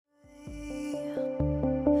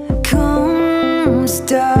comes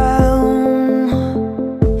down,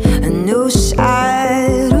 and no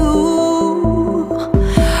shadow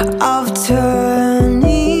of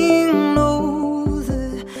turning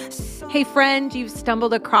over. Hey friend, you've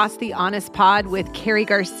stumbled across the Honest Pod with Carrie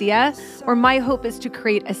Garcia, where my hope is to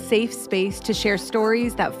create a safe space to share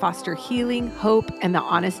stories that foster healing, hope, and the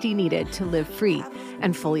honesty needed to live free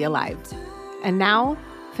and fully alive. And now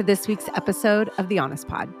for this week's episode of the Honest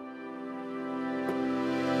Pod.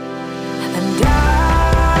 And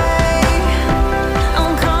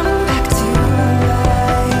I'm coming back to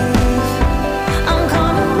life. I'm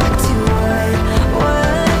coming back to what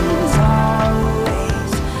was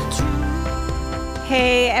always true.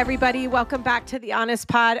 Hey everybody, welcome back to the Honest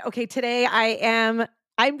Pod. Okay, today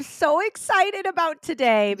I'm so excited about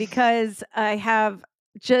today because I have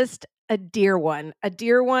just a dear one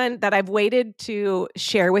that I've waited to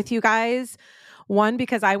share with you guys. One,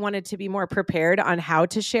 because I wanted to be more prepared on how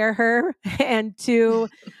to share her. And two,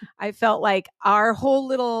 I felt like our whole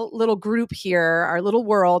little group here, our little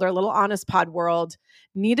world, our little Honest Pod world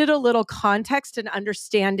needed a little context and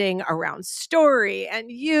understanding around story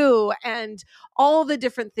and you and all the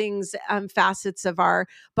different things, facets of our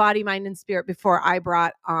body, mind, and spirit before I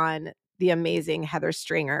brought on the amazing Heather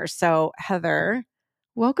Stringer. So Heather,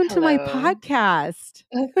 welcome to my podcast.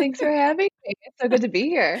 Thanks for having me. It's so good to be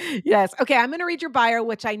here. Yes. Okay. I'm going to read your bio,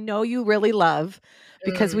 which I know you really love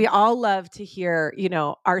because we all love to hear,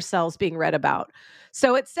 ourselves being read about.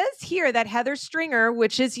 So it says here that Heather Stringer,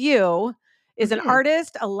 which is you, is an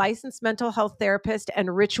artist, a licensed mental health therapist,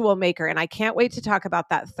 and ritual maker. And I can't wait to talk about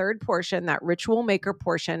that third portion, that ritual maker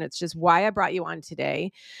portion. It's just why I brought you on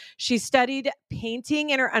today. She studied painting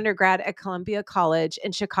in her undergrad at Columbia College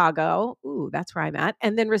in Chicago. Ooh, that's where I'm at.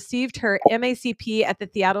 And then received her MACP at the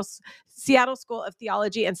Seattle School of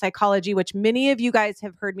Theology and Psychology, which many of you guys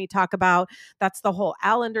have heard me talk about. That's the whole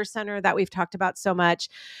Allender Center that we've talked about so much.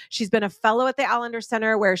 She's been a fellow at the Allender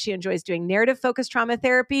Center where she enjoys doing narrative-focused trauma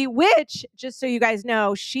therapy, which, just so you guys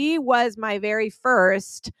know, she was my very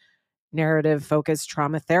first narrative-focused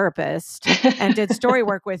trauma therapist and did story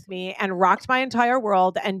work with me and rocked my entire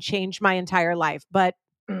world and changed my entire life. But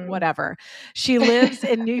whatever. She lives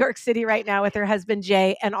in New York City right now with her husband,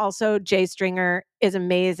 Jay, and also Jay Stringer is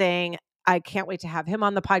amazing. I can't wait to have him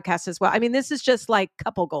on the podcast as well. I mean, this is just like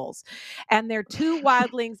couple goals. And they're two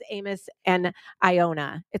wildlings, Amos and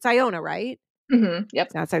Iona. It's Iona, right? Mm-hmm. Yep.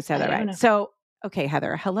 That's how I said that right. So, okay,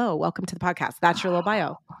 Heather, hello. Welcome to the podcast. That's your little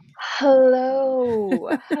bio.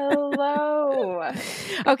 Hello.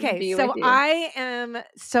 Okay, so I am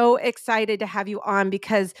so excited to have you on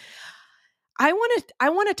because I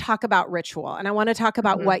want to talk about ritual and I want to talk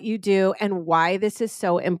about what you do and why this is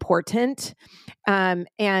so important,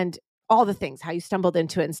 and all the things, how you stumbled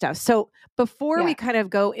into it and stuff. So before we kind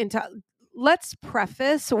of go into, let's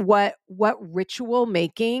preface what ritual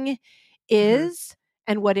making is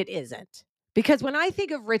and what it isn't. Because when I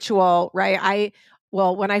think of ritual, right,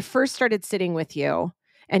 when I first started sitting with you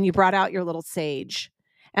and you brought out your little sage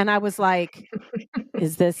and I was like,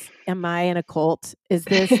 am I in a cult? Is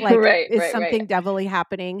this like, something devilly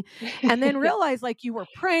happening? And then realized like you were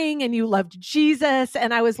praying and you loved Jesus.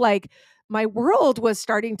 And I was like, my world was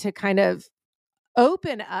starting to kind of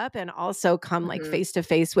open up and also come like face to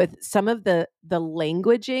face with some of the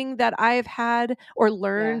languaging that I've had or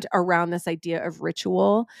learned around this idea of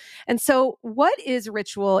ritual. And so what is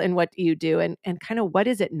ritual and what do you do? And kind of what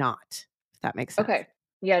is it not? If that makes sense. Okay.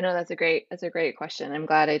 Yeah, no, that's a great question. I'm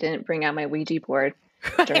glad I didn't bring out my Ouija board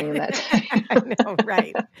during that time. I know,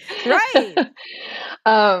 right.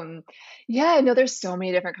 Yeah, no, there's so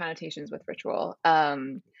many different connotations with ritual.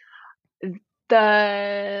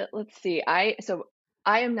 Let's see. I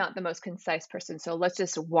am not the most concise person, so let's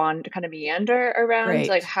just kind of meander around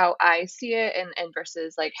like how I see it and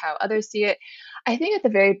versus like how others see it. I think at the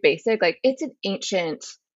very basic, like it's an ancient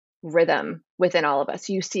rhythm within all of us.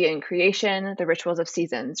 You see it in creation, the rituals of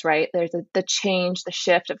seasons, right? There's the change, the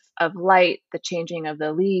shift of light, the changing of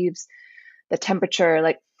the leaves, the temperature,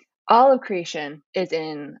 like all of creation is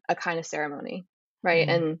in a kind of ceremony, right?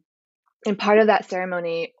 And part of that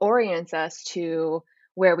ceremony orients us to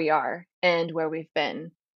where we are and where we've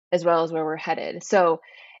been, as well as where we're headed. So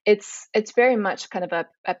it's very much kind of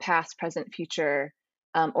a past, present, future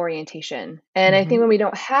orientation. And I think when we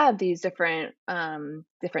don't have these different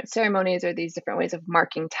ceremonies or these different ways of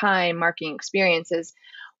marking time, marking experiences,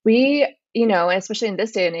 we, and especially in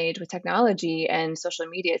this day and age with technology and social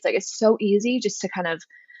media, it's like it's so easy just to kind of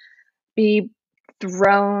be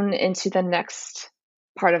thrown into the next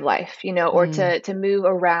part of life, or to move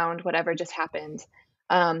around whatever just happened,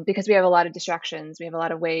 because we have a lot of distractions. We have a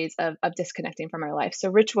lot of ways of disconnecting from our life. So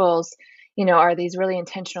rituals, are these really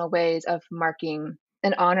intentional ways of marking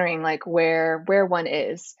and honoring like where one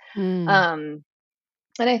is. Mm. Um,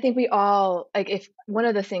 and I think we all like if one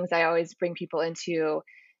of the things I always bring people into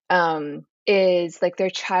is like their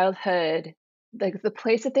childhood, like the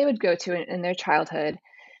place that they would go to in their childhood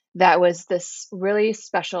that was this really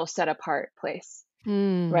special set apart place.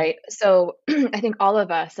 Mm. Right. So I think all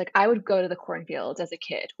of us, like I would go to the cornfields as a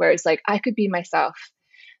kid, where it's like I could be myself.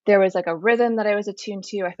 There was like a rhythm that I was attuned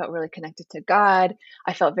to. I felt really connected to God.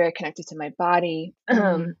 I felt very connected to my body.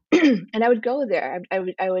 Mm. And I would go there.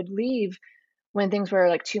 I would leave when things were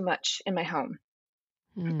like too much in my home.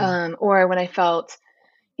 Mm. Or when I felt,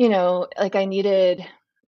 like I needed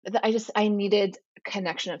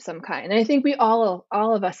connection of some kind. And I think we all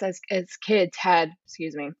of us as kids had,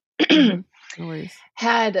 excuse me, Mhm. No worries.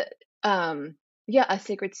 had yeah, a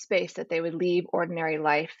sacred space that they would leave ordinary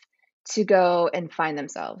life to go and find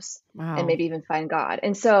themselves and Wow. maybe even find God.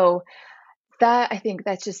 And so that I think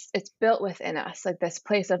that's just it's built within us, like this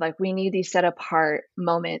place of like we need these set apart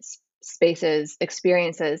moments, spaces,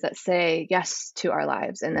 experiences that say yes to our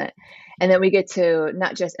lives, and then we get to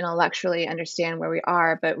not just intellectually understand where we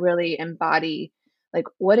are, but really embody like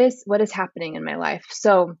what is happening in my life.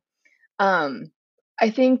 So um I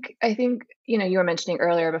think you were mentioning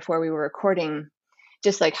earlier before we were recording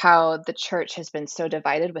just like how the church has been so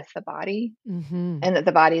divided with the body, Mhm. and that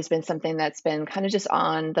the body has been something that's been kind of just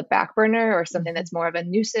on the back burner, or something Mhm. that's more of a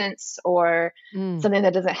nuisance, or Mm. something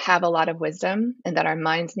that doesn't have a lot of wisdom and that our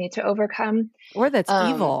minds need to overcome. Or that's Um,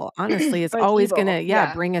 evil. Honestly, it's or it's always evil. gonna, yeah,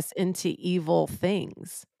 Yeah. bring us into evil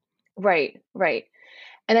things. Right. Right.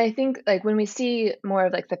 And I think like when we see more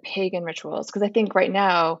of like the pagan rituals, because I think right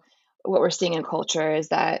now what we're seeing in culture is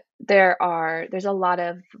that there's a lot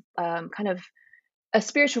of kind of a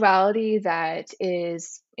spirituality that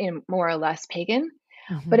is more or less pagan.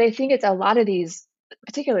 But Mhm. I think it's a lot of these,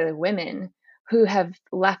 particularly women, who have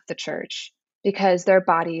left the church because their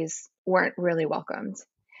bodies weren't really welcomed.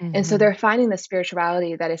 And so Mhm. they're finding the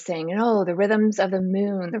spirituality that is saying, the rhythms of the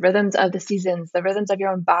moon, the rhythms of the seasons, the rhythms of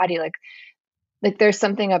your own body, like there's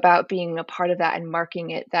something about being a part of that and marking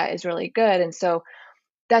it that is really good. And so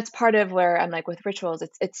that's part of where I'm like with rituals,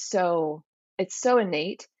 it's so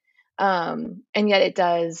innate. And yet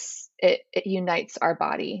it unites our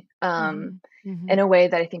body Mhm. in Mhm. a way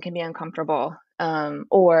that I think can be uncomfortable,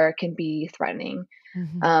 or can be threatening.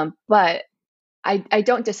 Mhm. But I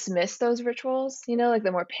don't dismiss those rituals, like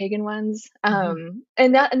the more pagan ones. Mhm.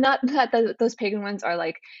 And not that those pagan ones are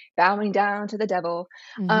like bowing down to the devil.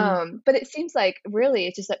 Mhm. But it seems like really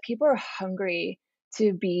it's just that people are hungry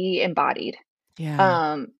to be embodied,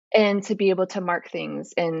 Yeah. and to be able to mark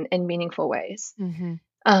things in meaningful ways. Mhm.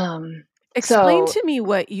 Um, Explain so to me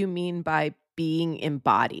what you mean by being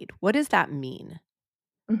embodied. What does that mean?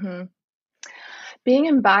 mhm. Being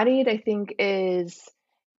embodied, I think, is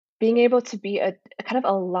being able to be a kind of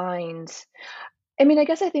aligned. I mean, I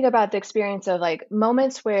guess I think about the experience of like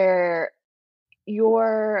moments where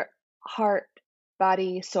your heart,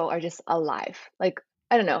 body, soul are just alive. Like,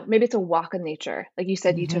 I don't know, maybe it's a walk in nature. Like you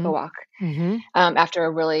said, you took a Mhm. walk Mhm. after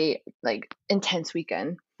a really like intense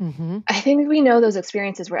weekend. Mhm. I think we know those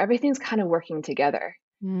experiences where everything's kind of working together.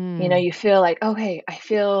 Mm. You feel like, okay, I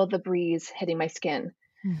feel the breeze hitting my skin.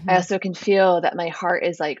 I Mhm. also can feel that my heart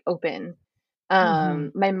is like open.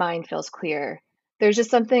 Mhm. My mind feels clear. There's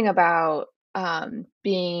just something about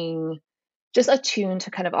being just attuned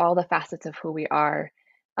to kind of all the facets of who we are,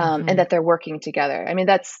 and Mhm. that they're working together. I mean,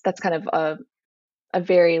 that's kind of a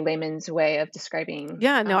very layman's way of describing.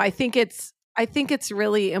 Yeah, no, I think it's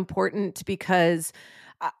really important because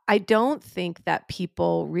I don't think that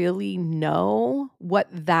people really know what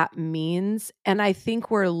that means, and I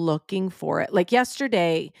think we're looking for it. Like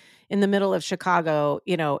yesterday in the middle of Chicago,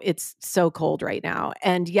 it's so cold right now,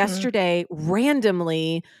 and Mm, yesterday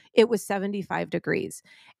randomly it was 75 degrees.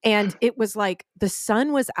 And it was like the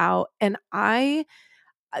sun was out and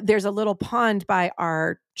there's a little pond by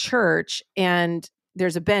our church and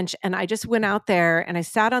there's a bench, and I just went out there and I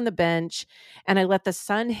sat on the bench and I let the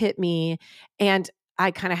sun hit me, and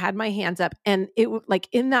I kind of had my hands up, and like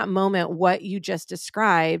in that moment what you just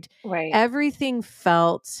described, right. everything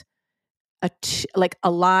felt like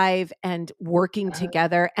alive and working Uh,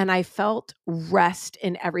 together, and I felt rest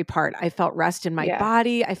in every part. I felt rest in my yeah.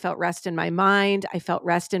 body, I felt rest in my mind, I felt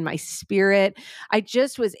rest in my spirit. I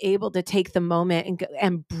just was able to take the moment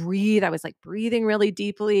and breathe. I was like breathing really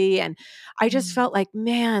deeply, and I just Mm, felt like,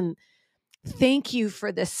 man, thank you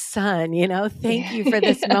for this sun, thank you for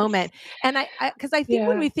this Yes. moment. And because I think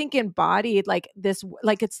when Yeah. we think embodied, like this,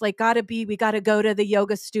 like it's like we got to go to the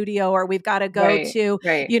yoga studio, or we've got to go Right. to,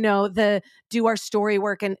 Right. do our story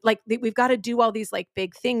work. And like, we've got to do all these like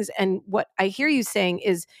big things. And what I hear you saying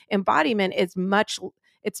is embodiment is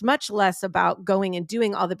it's much less about going and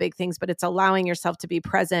doing all the big things, but it's allowing yourself to be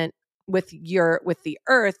present with the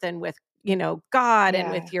earth, and with, God, and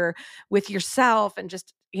Yeah. with yourself, and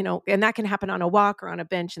just, and that can happen on a walk or on a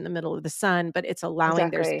bench in the middle of the sun, but it's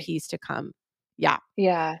allowing there's Exactly. peace to come. Yeah.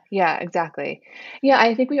 Yeah, yeah, exactly. Yeah,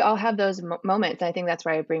 I think we all have those moments. I think that's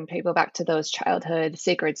why I bring people back to those childhood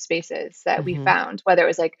sacred spaces that we Mhm. found, whether it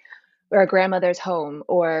was like our grandmother's home,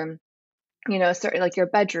 or certain, like your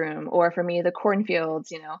bedroom, or for me, the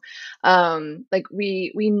cornfields. Like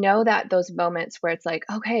we know that those moments where it's like,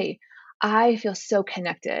 okay, I feel so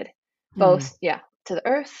connected, Mm. both, yeah, to the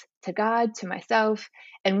earth, to God, to myself,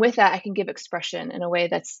 and with that, I can give expression in a way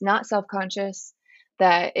that's not self-conscious,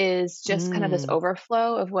 that is just kind of this Mm.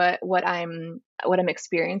 overflow of what I'm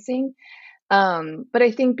experiencing. But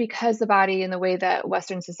I think because the body and the way that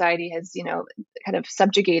Western society has, kind of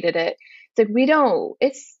subjugated it, it's like we don't.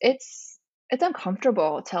 It's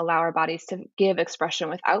uncomfortable to allow our bodies to give expression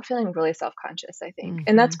without feeling really self-conscious, I think.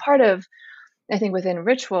 And that's Mhm. part of, I think, within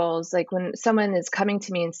rituals, like when someone is coming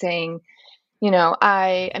to me and saying,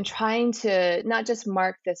 I am trying to not just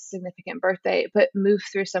mark this significant birthday, but move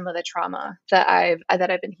through some of the trauma that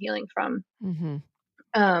I've been healing from. Mhm.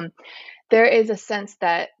 Um, there is a sense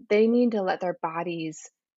that they need to let their bodies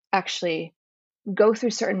actually go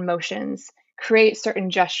through certain motions, create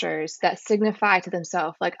certain gestures that signify to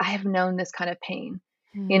themselves, like, I have known this kind of pain,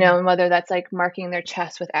 Mm. and whether that's like marking their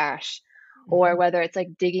chest with ash, or Mhm. whether it's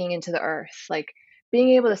like digging into the earth, like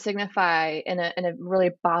being able to signify in a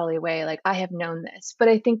really bodily way, like, I have known this. But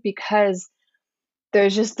I think because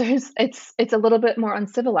there's it's a little bit more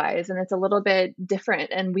uncivilized, and it's a little bit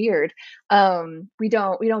different and weird. We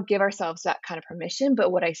don't give ourselves that kind of permission.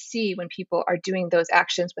 But what I see when people are doing those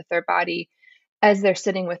actions with their body as they're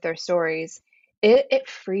sitting with their stories, it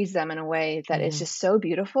frees them in a way that is Mhm. just so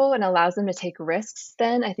beautiful, and allows them to take risks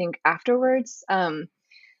then, I think, afterwards,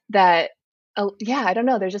 that yeah, I don't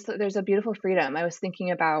know, there's a beautiful freedom. I was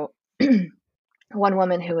thinking about one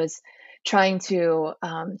woman who was trying to,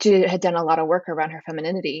 she had done a lot of work around her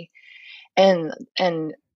femininity, and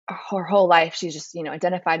her whole life she's just,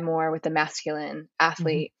 identified more with the masculine Mhm.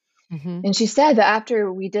 athlete. Mhm. And she said that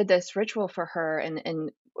after we did this ritual for her,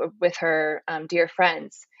 and with her, dear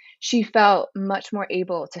friends, she felt much more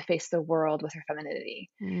able to face the world with her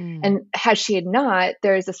femininity. Mm. And had she had not,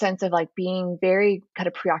 there's a sense of like being very kind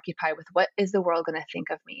of preoccupied with, what is the world going to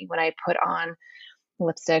think of me when I put on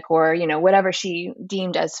lipstick, or whatever she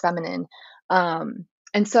deemed as feminine.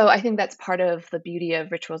 And so I think that's part of the beauty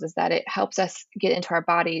of rituals, is that it helps us get into our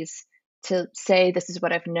bodies, to say this is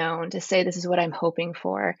what I've known, to say this is what I'm hoping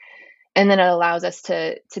for, and then it allows us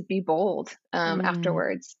to be bold, Mm.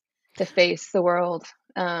 afterwards, to face the world,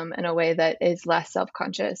 in a way that is less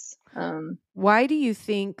self-conscious. Why do you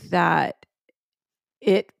think that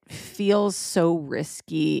it feels so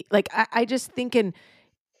risky? Like, I just thinking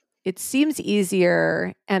it seems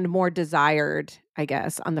easier and more desired, I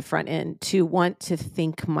guess, on the front end, to want to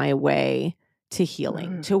think my way to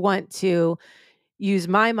healing, Mm, to want to use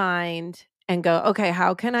my mind and go, okay,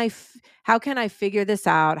 how can I figure this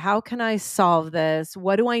out? How can I solve this?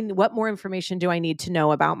 What more information do I need to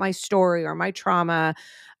know about my story or my trauma,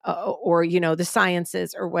 or, the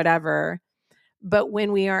sciences or whatever? But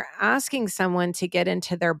when we are asking someone to get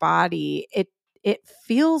into their body, it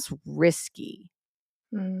feels risky.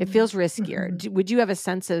 It mm, feels riskier. mhm, Would you have a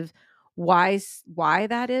sense of why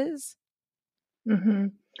that is?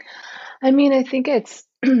 mhm. I mean, I think it's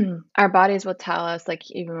our bodies will tell us, like,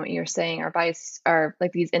 even what you're saying, our bodies are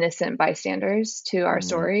like these innocent bystanders to our Mm.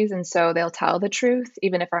 stories, and so they'll tell the truth,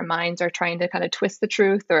 even if our minds are trying to kind of twist the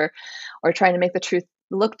truth, or trying to make the truth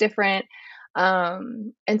look different.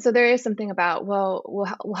 And so there is something about, well,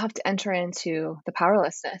 we'll have to enter into the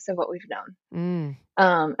powerlessness of what we've known.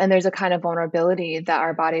 Mm. And there's a kind of vulnerability that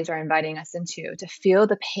our bodies are inviting us into, to feel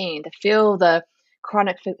the pain, to feel the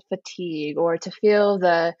chronic fatigue, or to feel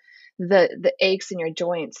the aches in your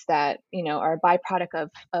joints that, are a byproduct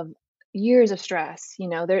of years of stress.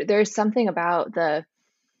 There's something about the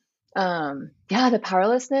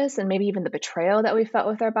powerlessness, and maybe even the betrayal that we felt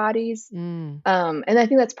with our bodies. Mm. And I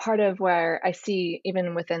think that's part of where I see,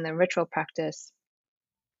 even within the ritual practice,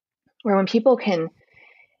 where when people can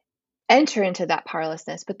enter into that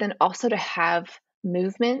powerlessness, but then also to have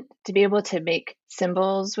movement, to be able to make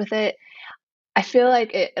symbols with it, I feel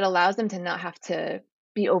like it allows them to not have to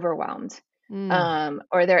be overwhelmed.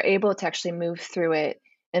 or they're able to actually move through it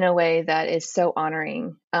in a way that is so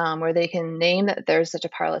honoring, where they can name that there's such a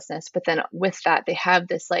powerlessness, but then with that, they have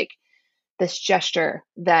this gesture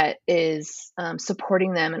that is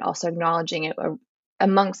supporting them and also acknowledging it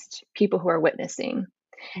amongst people who are witnessing.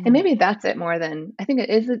 And maybe that's it more than I think it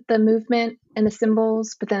is the movement and the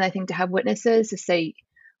symbols, but then I think to have witnesses to say,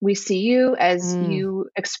 we see you as you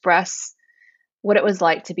express what it was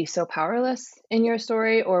like to be so powerless in your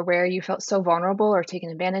story, or where you felt so vulnerable or taken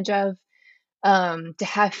advantage of. To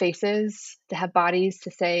have faces, to have bodies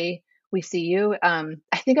to say, we see you, I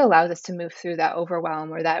think allows us to move through that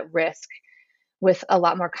overwhelm or that risk with a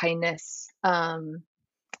lot more kindness, and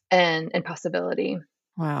possibility.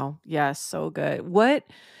 Wow. Yes. So good.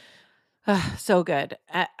 So good.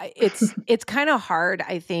 It's kind of hard,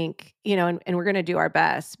 I think, and we're going to do our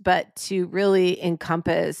best, but to really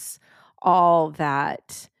encompass all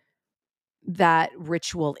that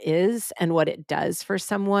ritual is and what it does for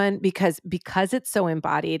someone, because it's so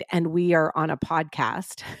embodied, and we are on a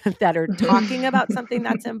podcast that are talking about something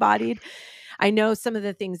that's embodied. I know some of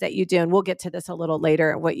the things that you do, and we'll get to this a little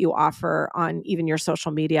later, what you offer on even your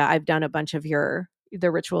social media. I've done a bunch of the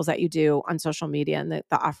rituals that you do on social media and the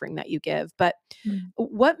offering that you give. But Mm.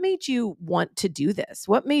 what made you want to do this?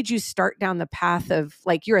 What made you start down the path of,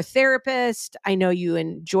 like, you're a therapist. I know you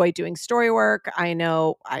enjoy doing story work. I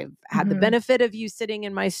know I've had the Mhm. benefit of you sitting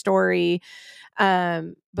in my story.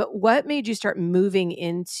 But what made you start moving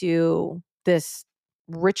into this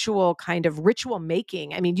ritual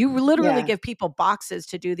making? I mean, you literally Yeah. give people boxes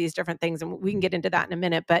to do these different things, and we can get into that in a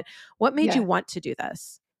minute, but what made you Yeah. want to do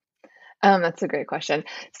this? That's a great question.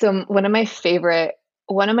 So one of my favorite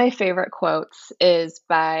quotes is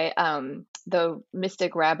by the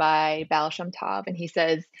mystic rabbi Baal Shem Tov, and he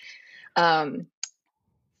says, um,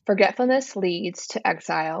 "Forgetfulness leads to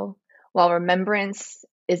exile, while remembrance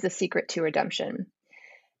is the secret to redemption."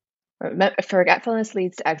 Forgetfulness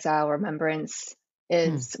leads to exile. Remembrance Hmm.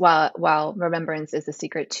 is while remembrance is the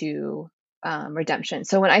secret to redemption.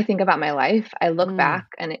 So when I think about my life, I look Mm. back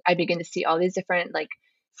and I begin to see all these different, like,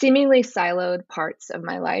 seemingly siloed parts of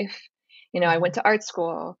my life. I went Mhm. to art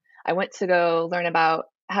school. I went to go learn about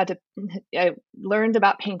how to. I learned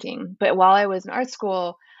about painting, but while I was in art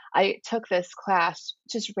school, I took this class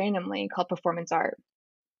just randomly called performance art.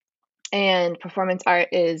 And performance art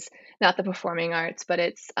is not the performing arts, but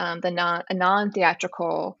it's a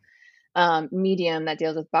non-theatrical medium that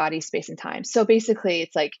deals with body, space, and time. So basically,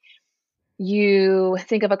 it's like you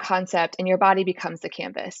think of a concept and your body becomes the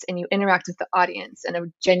canvas, and you interact with the audience in a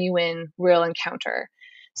genuine, real encounter.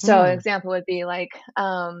 So an Hmm. example would be like,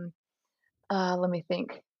 let me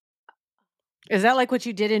think. Is that like what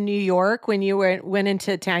you did in New York when you went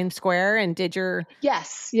into Times Square and did your?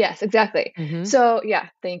 Yes, yes, exactly. Mhm. So yeah,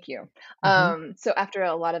 thank you. Mhm. So after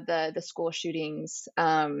a lot of the school shootings,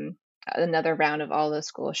 another round of all the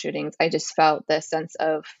school shootings, I just felt this sense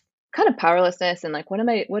of kind of powerlessness and like, what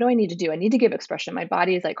do I need to do? I need to give expression. My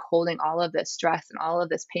body is like holding all of this stress and all of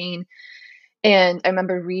this pain. And I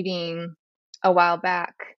remember reading a while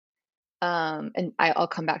back, and I'll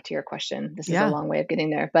come back to your question. This is a Yeah. long way of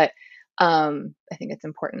getting there, but I think it's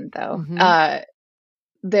important though. Mhm.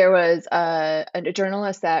 There was a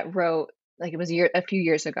journalist that wrote, like, it was a few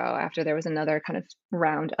years ago after there was another kind of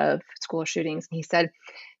round of school shootings, and he said,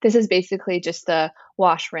 "This is basically just the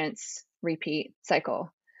wash, rinse, repeat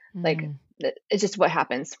cycle. Like, Mm. it's just what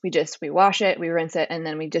happens. We wash it, we rinse it, and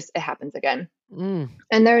then it happens again." Mm.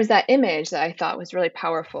 And there's that image that I thought was really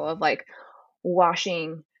powerful of like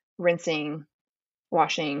washing, rinsing,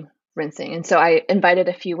 washing, rinsing. And so I invited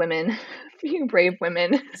a few women, a few brave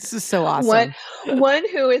women. This is so One awesome. one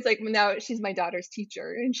who is like, now she's my daughter's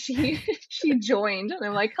teacher, and she she joined, and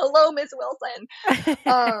I'm like, "Hello, Miss Wilson.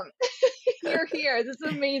 Um, you're here. This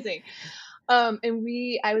is amazing." And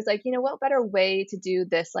I was like, what better way to do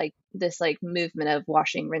this movement of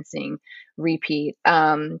washing, rinsing, repeat,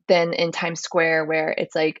 than in Times Square, where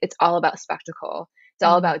it's all about spectacle. It's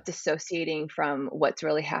all Mm. about dissociating from what's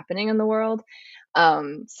really happening in the world.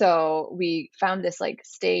 So we found this like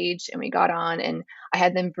stage, and we got on, and I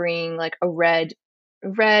had them bring like a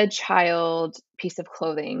red child piece of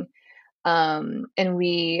clothing, and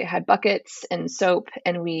we had buckets and soap,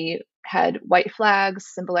 and we had white flags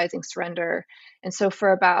symbolizing surrender. And so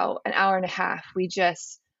for about an hour and a half, we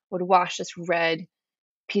just would wash this red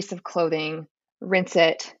piece of clothing, rinse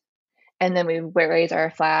it, and then we would raise our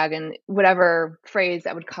flag, and whatever phrase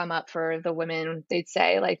that would come up for the women, they'd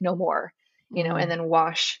say like, "No more," and Mm. then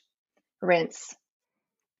wash, rinse,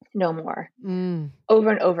 no more, Mm. over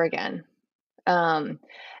and over again. Um,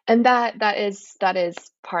 and that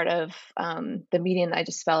is part of the medium that I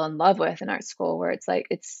just fell in love with in art school, where it's like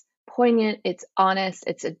it's poignant, it's honest,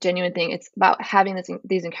 it's a genuine thing. It's about having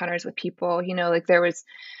these encounters with people. Like there was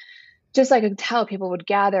just, I could tell people would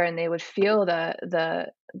gather and they would feel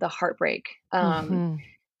the heartbreak. Hmm.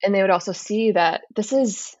 And they would also see that this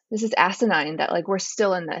is asinine, that like we're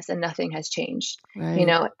still in this and nothing has changed.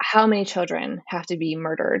 Right. How many children have to be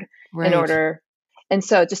murdered in Right. order? And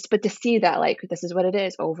so but to see that like this is what it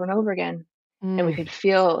is over and over again, and we Mm. could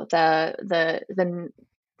feel the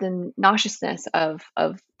nauseousness of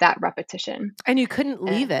that repetition. And you couldn't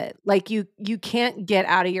leave And it. Like you can't get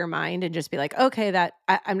out of your mind and just be like, okay,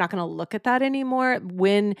 I'm not going to look at that anymore.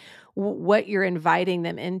 When what you're inviting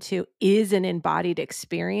them into is an embodied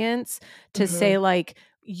experience, to say mhm, like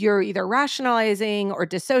you're either rationalizing or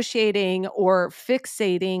dissociating or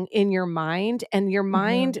fixating in your mind, and your mhm,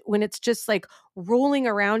 mind, when it's just like rolling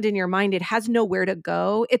around in your mind, it has nowhere to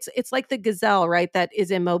go. It's like the gazelle, right, that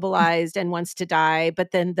is immobilized and wants to die,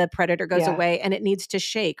 but then the predator goes yeah, away and it needs to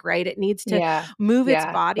shake, right? It needs to yeah, move its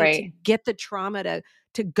yeah, body to right, get the trauma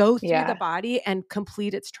to go through the yeah, body and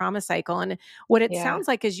complete its trauma cycle. And what it yeah, sounds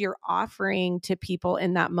like is you're offering to people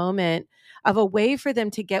in that moment of a way for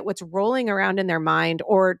them to get what's rolling around in their mind,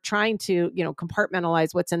 or trying to,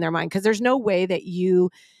 compartmentalize what's in their mind, because there's no way that you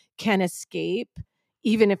can escape,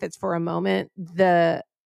 even if it's for a moment, the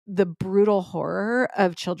brutal horror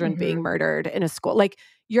of children being mhm. murdered in a school. Like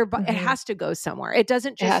it Mhm. has to go somewhere. It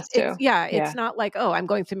doesn't It just, has to. it's Yeah. not like, oh, I'm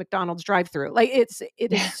going through McDonald's drive-through. Like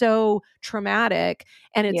it is so traumatic,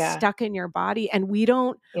 and it's Yeah. stuck in your body. And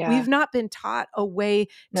Yeah. we've not been taught a way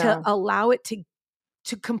to No. allow it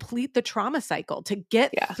to complete the trauma cycle, to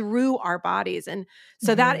get Yeah. through our bodies. And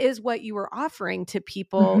so that Mhm. is what you were offering to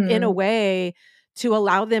people in a Mhm. way, to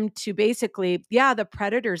allow them to basically, yeah, the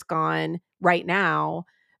predator's gone right now,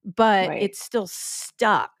 but Right. it's still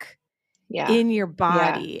stuck Yeah. in your Yeah.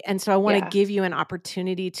 body. And so I want to Yeah. give you an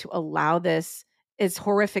opportunity to allow this, as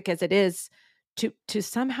horrific as it is, to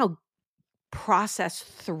somehow process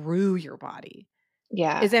through your body.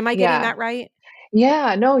 Yeah. Am I getting Yeah. that right?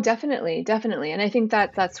 Yeah, no, definitely, definitely. And I think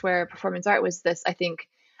that that's where performance art was this, I think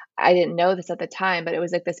I didn't know this at the time, but it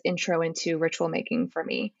was like this intro into ritual making for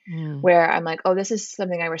me, Mm. where I'm like, oh, this is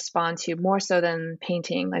something I respond to more so than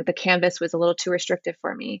painting. Like the canvas was a little too restrictive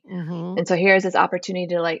for me. Mhm. And so here's this opportunity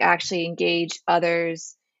to like actually engage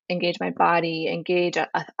others, engage my body, engage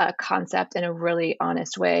a concept in a really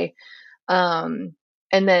honest way. Um,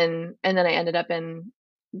 and then I ended up in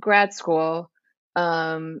grad school,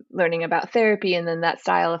 learning about therapy, and then that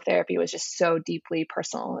style of therapy was just so deeply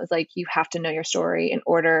personal. It's like you have to know your story in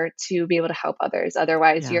order to be able to help others.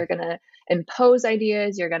 Otherwise, Yeah. you're gonna impose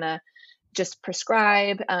ideas, you're gonna just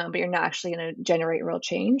prescribe, but you're not actually gonna generate real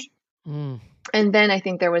change. Mm. And then I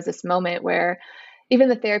think there was this moment where even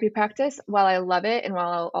the therapy practice, while I love it and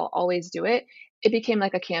while I'll always do it, it became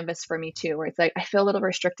like a canvas for me too, where it's like I feel a little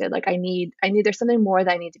restricted. Like I need there's something more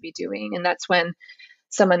that I need to be doing. And that's when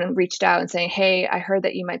someone reached out and saying, "Hey, I heard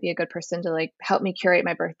that you might be a good person to like help me curate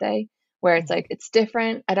my birthday." Where it's Mhm. like it's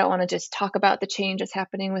different. I don't want to just talk about the change that's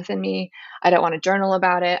happening within me. I don't want to journal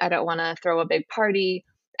about it. I don't want to throw a big party.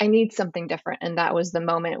 I need something different. And that was the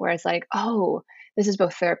moment where it's like, oh, this is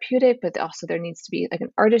both therapeutic, but also there needs to be like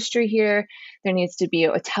an artistry here. There needs to be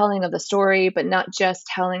a telling of the story, but not just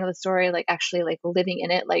telling of the story, like actually like living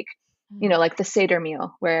in it, like Mm. like the Seder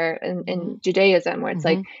meal, where in Mhm. Judaism, where it's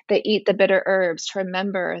like Mhm. they eat the bitter herbs to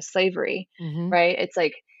remember slavery, Mhm. right? It's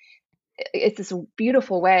like it's this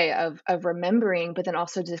beautiful way of remembering, but then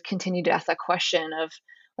also to continue to ask that question of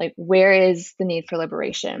like, where is the need for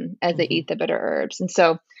liberation as they Mhm. eat the bitter herbs? And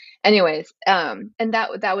so, anyways, and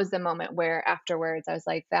that was the moment where afterwards I was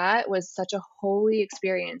like, that was such a holy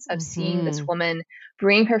experience of seeing this Mhm. woman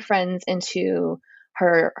bring her friends into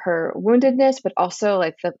her woundedness, but also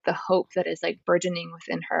like the hope that is like burgeoning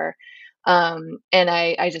within her. And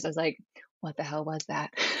I was like, what the hell was that?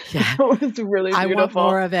 Yeah. It was really I want beautiful.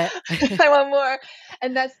 more of it. I want more.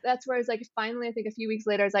 And that's where it's like finally, I think a few weeks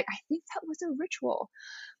later, I was like, I think that was a ritual.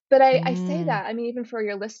 But I say Mm. that, I mean, even for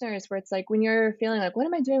your listeners, where it's like when you're feeling like, what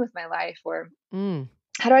am I doing with my life? Or Mm.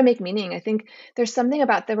 how do I make meaning? I think there's something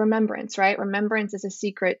about the remembrance, right? Remembrance is a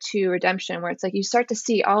secret to redemption, where it's like you start to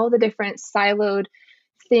see all the different siloed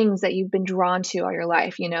things that you've been drawn to all your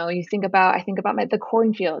life. I think about the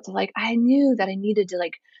cornfields. Like I knew that I needed to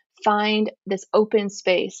like find this open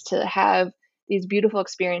space to have these beautiful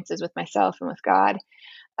experiences with myself and with God.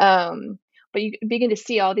 Um, but you begin to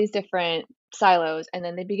see all these different silos, and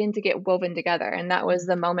then they begin to get woven together. And that was Mm.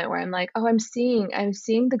 the moment where I'm like, oh, I'm seeing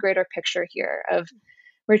the greater picture here of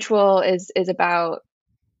ritual is about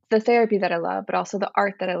the therapy that I love, but also the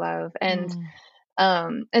art that I love. And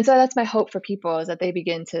Mm. so that's my hope for people, is that they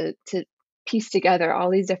begin to piece together all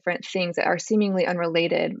these different things that are seemingly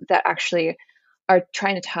unrelated that actually are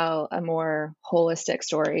trying to tell a more holistic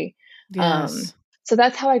story. Um, Yes. so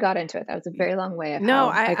that's how I got into it. That was a very long way of No,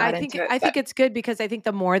 how I I got think into it, I but think it's good because I think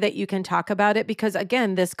the more that you can talk about it, because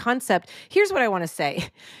again, this concept, here's what I want to say.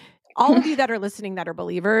 All of you that are listening that are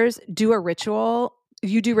believers, do a ritual.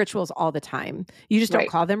 You do rituals all the time. You just don't right.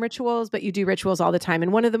 call them rituals, but you do rituals all the time.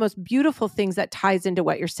 And one of the most beautiful things that ties into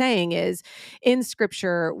what you're saying is in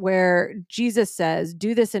scripture where Jesus says,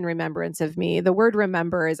 do this in remembrance of me. The word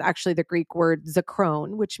remember is actually the Greek word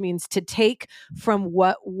zakron, which means to take from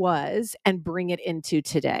what was and bring it into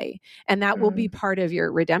today. And that will be Mm, part of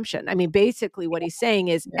your redemption. I mean, basically what he's saying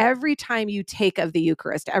is yeah. every time you take of the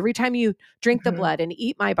Eucharist, every time you drink the Mhm. blood and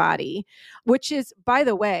eat my body, which is, by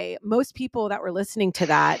the way, most people that were listening to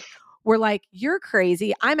that were like, you're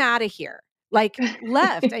crazy. I'm out of here. Like,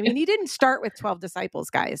 left. I mean, he didn't start with 12 disciples,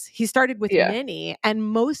 guys. He started with Yeah. many, and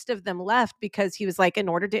most of them left because he was like, in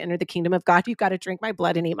order to enter the kingdom of God, you've got to drink my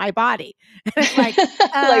blood and eat my body. And it's like,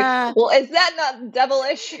 Like, uh, well, is that not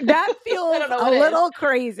devilish? that I feels don't know a what is. little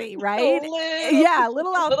crazy, A right? little, Yeah, a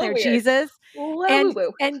little a out little there, weird. Jesus. A little And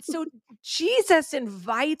woo-woo. and so Jesus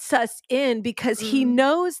invites us in because he Mm,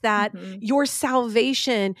 knows that mhm. your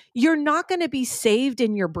salvation, you're not going to be saved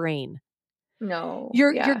in your brain. No,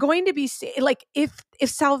 You're yeah, going to be like if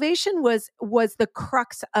salvation was the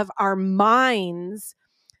crux of our minds,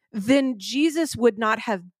 then Jesus would not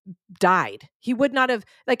have died. He would not have,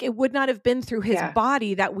 like, it would not have been through his yeah,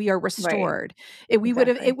 body that we are right, restored. It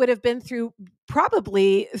exactly. would have been through,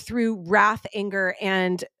 probably through wrath, anger,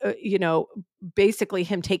 and basically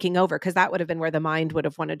him taking over, because that would have been where the mind would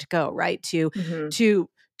have wanted to go, right? Mhm, To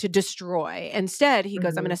to destroy. Instead, he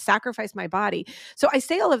goes, I'm going mhm, to sacrifice my body. So I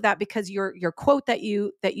say all of that because your quote that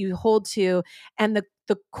you hold to, and the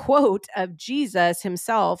quote of Jesus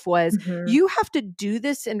himself was, mhm, you have to do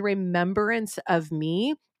this in remembrance of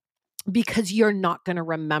me, because you're not going to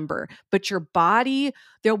remember, but your body,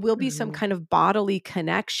 there will be some mhm. kind of bodily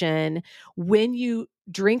connection when you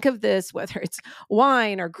drink of this, whether it's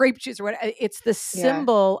wine or grape juice or what. It's the Yeah,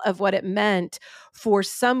 symbol of what it meant for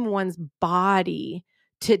someone's body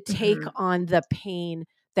to take mhm, on the pain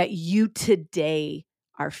that you today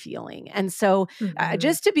are feeling. And so, mhm.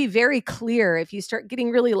 just to be very clear, if you start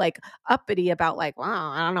getting really like uppity about like,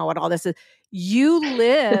 wow, I don't know what all this is, you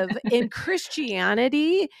live in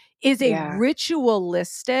Christianity is a Yeah,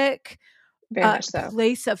 ritualistic very much so.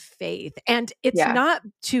 place of faith, and it's Yeah, not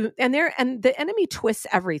to, and the enemy twists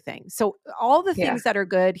everything. So all the yeah, things that are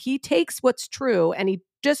good, he takes what's true and he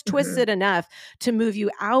just twists mhm, it enough to move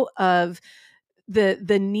you out of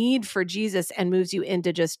the need for Jesus and moves you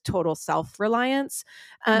into just total self-reliance.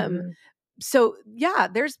 um mhm. so yeah,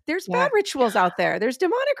 there's bad Yeah, rituals out there, there's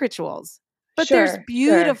demonic rituals, but there's sure,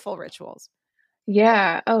 sure. beautiful rituals.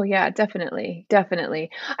 Yeah. Oh, yeah, definitely, definitely.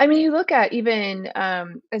 I mean, you look at even,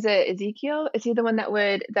 is it Ezekiel? Is he the one that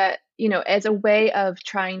would that, as a way of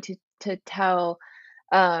trying to tell,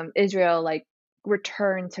 Israel, like,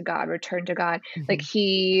 return to God. Like, Mhm.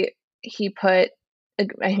 he put,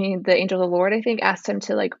 I mean, the angel of the Lord, I think, asked him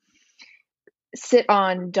to, like, sit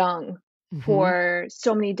on dung Mhm. for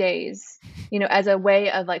so many days, as a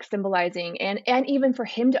way of like symbolizing and even for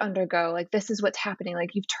him to undergo like this is what's happening. Like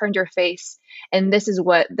you've turned your face, and this is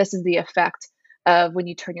the effect of when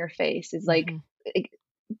you turn your face is Mhm. like,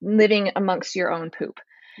 living amongst your own poop.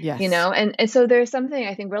 Yes. And so there's something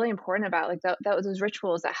I think really important about like those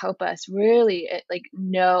rituals that help us really like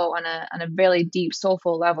know on a really deep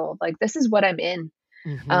soulful level like this is what I'm in,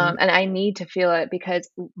 Mhm. and I need to feel it because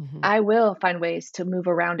Mhm. I will find ways to move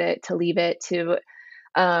around it, to leave it, to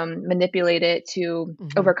manipulate it, to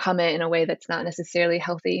Mhm. overcome it in a way that's not necessarily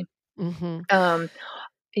healthy. Mhm. Um,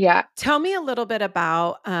 yeah, Tell me a little bit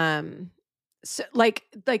about, so like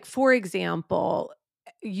for example,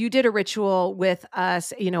 you did a ritual with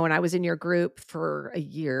us, when I was in your group for a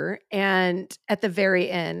year, and at the very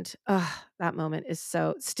end, that moment is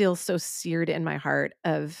still so seared in my heart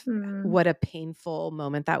of mm, what a painful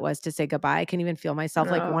moment that was to say goodbye. I can even feel myself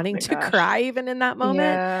like oh wanting my to gosh, cry even in that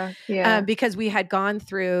moment, yeah, yeah, because we had gone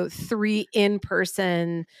through 3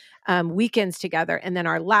 in-person weekends together, and then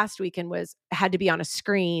our last weekend was had to be on a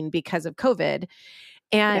screen because of COVID,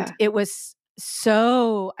 and yeah, it was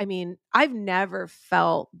so, I mean, I've never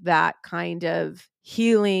felt that kind of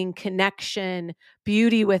healing, connection,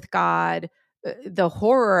 beauty with God, the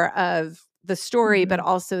horror of the story, but hmm,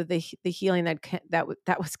 also the healing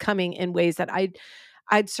that was coming in ways that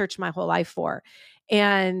I'd searched my whole life for.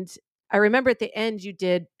 And I remember at the end you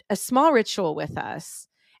did a small ritual with us.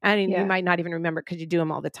 I mean, you yeah, might not even remember because you do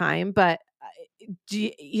them all the time, but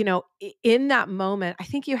in that moment, I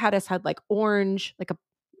think you had us had like orange, like a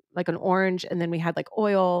like an orange, and then we had like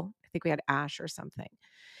oil. I think we had ash or something.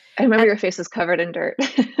 I remember And your face was covered in dirt.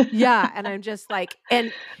 yeah, and I'm just like,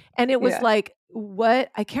 and it was Yeah. like, what,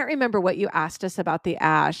 I can't remember what you asked us about the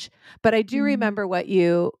ash, but I do Mhm. remember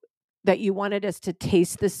that you wanted us to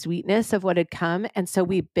taste the sweetness of what had come, and so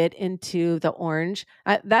we bit into the orange.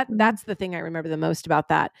 Mhm. That's the thing I remember the most about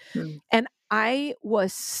that. Mhm. And I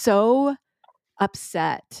was so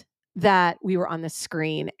upset that we were on the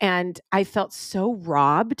screen, and I felt so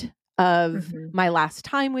robbed of Mhm. my last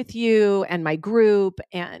time with you and my group,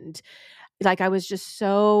 and like I was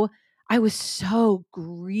so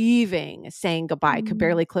grieving saying goodbye. I could Mhm.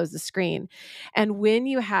 barely close the screen. And when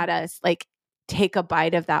you had us like take a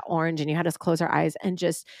bite of that orange and you had us close our eyes and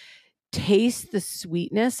just taste the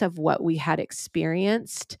sweetness of what we had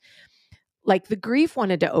experienced, like the grief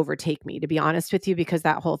wanted to overtake me, to be honest with you, because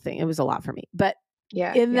that whole thing, it was a lot for me. But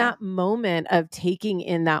Yeah, in yeah. that moment of taking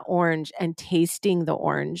in that orange and tasting the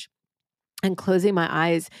orange and closing my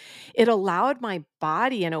eyes, it allowed my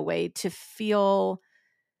body in a way to feel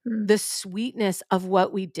Mm. the sweetness of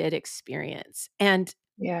what we did experience.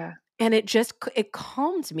 Yeah. And it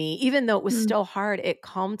calmed me, even though it was Mm. still hard, it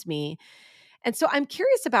calmed me. And so I'm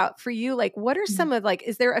curious about, for you, like, what are Mm. some of, like,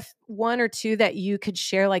 is there one or two that you could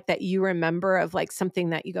share, like, that you remember of, like, something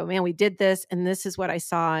that you go, man, we did this and this is what I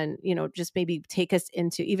saw. And, just maybe take us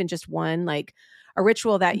into even just one, like a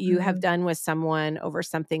ritual that you have Mhm. done with someone over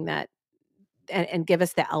something that, and give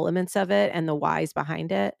us the elements of it and the whys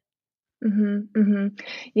behind it. Mhm, mhm.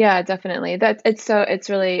 Yeah, definitely. It's so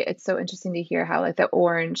interesting to hear how, like, the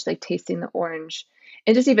orange, like, tasting the orange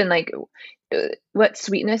and just even, like, what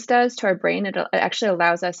sweetness does to our brain. It actually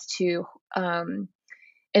allows us to,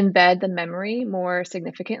 embed the memory more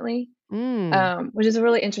significantly, Mm, which is a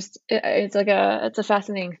really it's a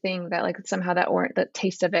fascinating thing that, like, somehow the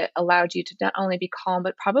taste of it allowed you to not only be calm,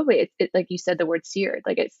 but probably like you said, the word seared,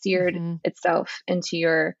 like, it seared hmm. itself into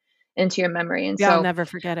your memory, and Yeah, I'll so never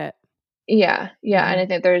forget it. yeah, yeah, and Hmm. I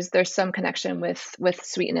think there's some connection with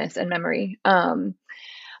sweetness and memory.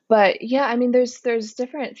 But yeah, I mean, there's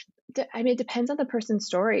different. I mean, it depends on the person's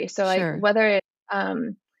story. So like Sure. whether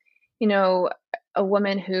it's you know a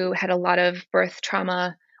woman who had a lot of birth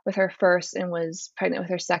trauma with her first and was pregnant with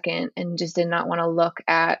her second and just did not want to look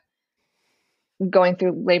at going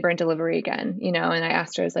through labor and delivery again, and I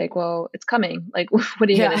asked her, I was like, well, it's coming. Like, what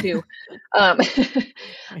are you gonna Yeah. do? Um,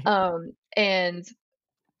 Right. um, and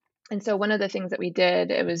so one of the things that we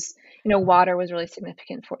did, it was, water was really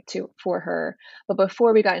significant for her. But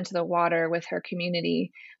before we got into the water with her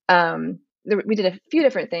community, we did a few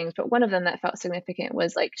different things. But one of them that felt significant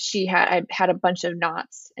was like I had a bunch of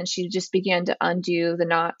knots, and she just began to undo the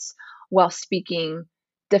knots while speaking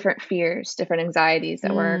different fears, different anxieties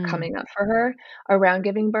that were Mm, coming up for her around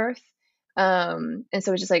giving birth. And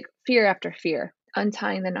so it was just like fear after fear,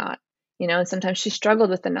 untying the knot. And sometimes she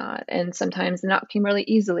struggled with the knot, and sometimes the knot came really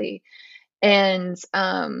easily. And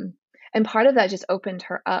part of that just opened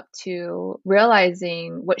her up to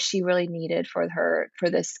realizing what she really needed for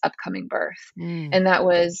this upcoming birth. mm, And that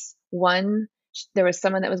was one, there was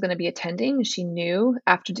someone that was going to be attending. She knew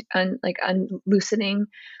after unloosening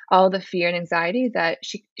all the fear and anxiety that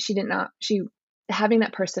she did not she having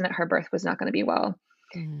that person at her birth was not going to be well.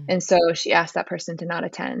 mm, And so she asked that person to not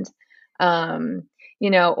attend. Um,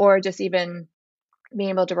 or just even being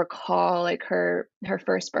able to recall like her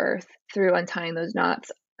first birth through untying those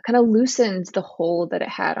knots kind of loosened the hold that it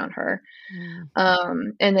had on her. mm,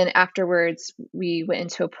 And then afterwards we went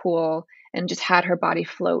into a pool and just had her body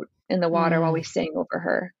float in the water while we mm. sang over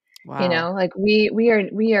her. Wow. Like we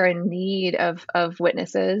are in need of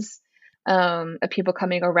witnesses, of people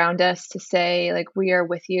coming around us to say like we are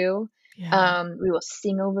with you. Yeah. We will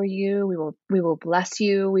sing over you, we will bless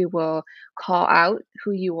you, we will call out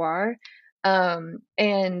who you are.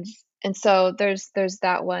 And so there's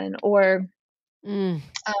that one. Or Mm,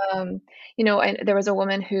 um and there was a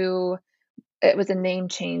woman who, it was a name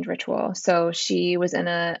change ritual. So she was in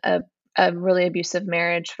a really abusive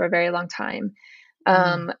marriage for a very long time.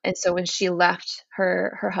 mm. And so when she left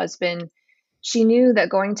her husband, she knew that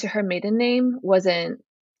going to her maiden name wasn't,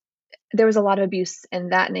 there was a lot of abuse in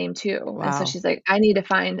that name too. And so Wow. she's like, I need to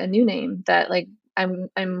find a new name that like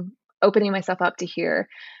I'm opening myself up to hear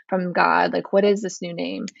from God. Like, what is this new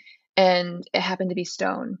name? And it happened to be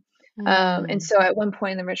Stone. And Mm, so at one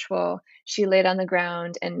point in the ritual, she laid on the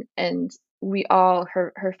ground, and we all,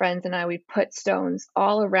 her friends and I, we put stones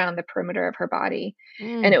all around the perimeter of her body.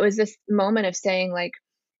 And mm. it was this moment of saying like,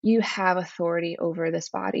 you have authority over this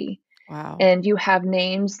body, Wow. and you have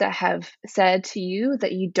names that have said to you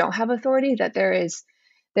that you don't have authority, that there is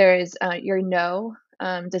your no,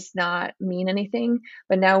 does not mean anything.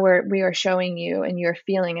 But now we are showing you, and you're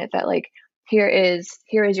feeling it, that like, here is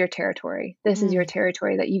your territory. This is your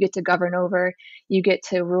territory that you get to govern over, you get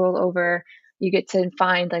to rule over, you get to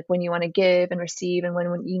find like when you want to give and receive, and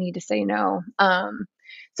when you need to say no.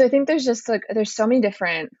 So I think there's just like, there's so many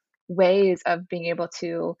different ways of being able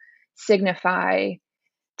to signify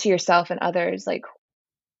to yourself and others, like,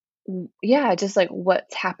 yeah, just like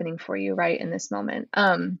what's happening for you right in this moment.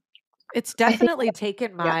 It's I think, definitely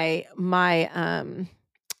taken yeah. my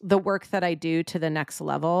the work that I do to the next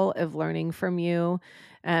level of learning from you.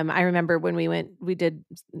 I remember when we did,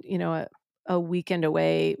 a weekend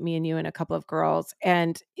away, me and you and a couple of girls,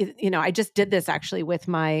 and I just did this actually with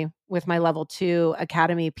my level 2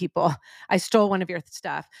 academy people. I stole one of your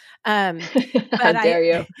stuff, How but I dare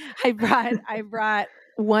you? I brought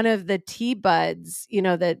one of the tea buds,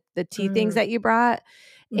 the tea things Mm, that you brought.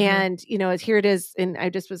 mhm. And, here it is. And I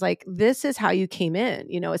just was like, this is how you came in.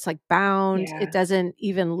 It's like bound. It Yeah, doesn't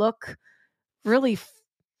even look really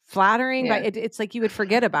flattering, but yeah, it's like you would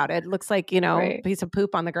forget about it. It looks like, right. piece of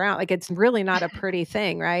poop on the ground. Like it's really not a pretty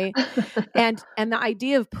thing, right? And the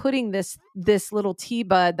idea of putting this little tea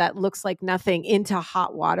bud that looks like nothing into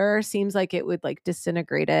hot water seems like it would like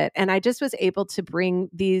disintegrate it. And I just was able to bring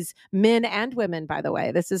these men and women, by the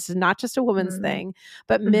way, this is not just a woman's Mm, thing,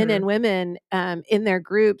 but men mhm, and women in their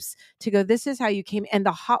groups to go, this is how you came. And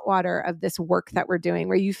the hot water of this work that we're doing,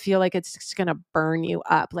 where you feel like it's just going to burn you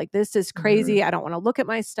up. Like, this is mhm. crazy. I don't want to look at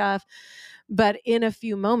my stuff. But in a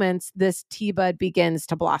few moments, this tea bud begins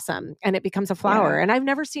to blossom and it becomes a flower. Yeah, And I've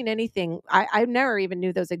never seen anything, I never even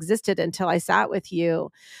knew those existed until I sat with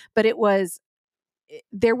you. But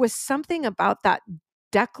there was something about that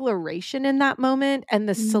declaration in that moment and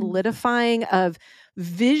the mm, solidifying of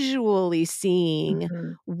visually seeing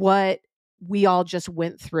mhm, what we all just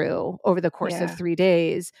went through over the course of yeah, 3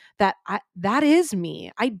 days, that is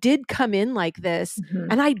me. I did come in like this, mhm,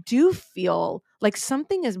 and I do feel like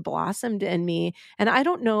something has blossomed in me, and I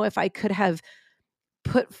don't know if I could have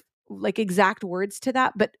put like exact words to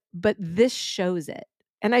that, but this shows it.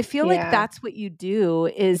 And I feel like yeah, that's what you do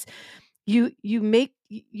is you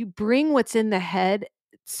bring what's in the head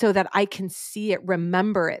so that I can see it,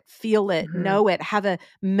 remember it, feel it, mhm, know it, have a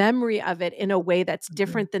memory of it in a way that's mhm.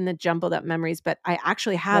 different than the jumbled up memories, but I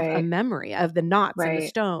actually have a Right, memory of the knots and the right.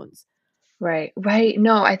 stones. Right, right.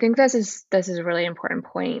 No, I think this is a really important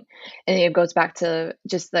point, and it goes back to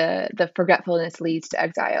just the forgetfulness leads to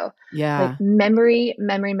exile. Like Yeah. memory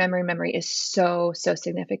is so, so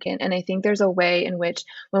significant, and I think there's a way in which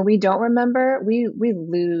when we don't remember, we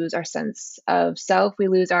lose our sense of self, we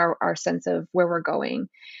lose our sense of where we're going.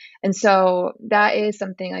 And so that is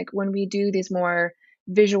something like when we do these more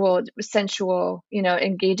visual, sensual,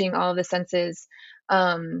 engaging all of the senses,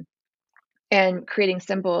 um, and creating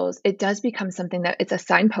symbols, it does become something that it's a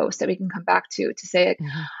signpost that we can come back to say, like,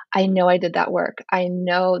 Mhm. I know I did that work. I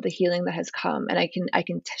know the healing that has come, and I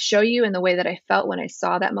can show you in the way that I felt when I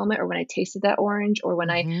saw that moment, or when I tasted that orange, or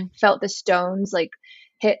when I Mhm. felt the stones like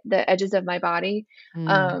hit the edges of my body.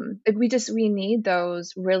 Mm. Like, we need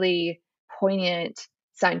those really poignant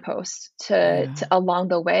signposts to Yeah. along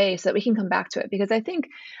the way, so that we can come back to it. Because I think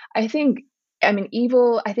I mean,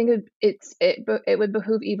 evil. I think it would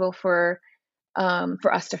behoove evil for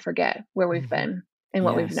us to forget where we've Mhm. been and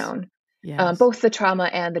what we've Yes. known, Yes. both the trauma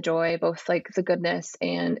and the joy, both like the goodness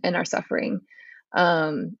and our suffering.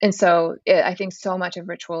 And so I think so much of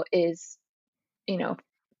ritual is, you know,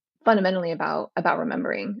 fundamentally about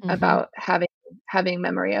remembering, Mhm. about having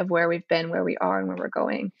memory of where we've been, where we are, and where we're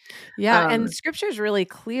going. Yeah, and Um, scripture is really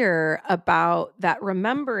clear about that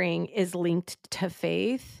remembering is linked to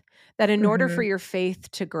faith, that in order for mhm, your faith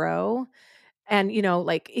to grow, and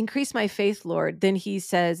like, increase my faith, Lord, then he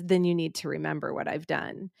says, then you need to remember what I've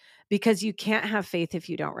done, because you can't have faith if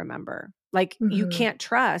you don't remember. Like, you mhm, can't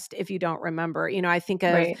trust if you don't remember. I think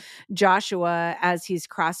of right. Joshua as he's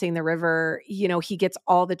crossing the river. He gets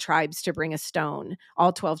all the tribes to bring a stone,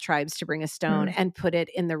 all 12 tribes to bring a stone Mm, and put it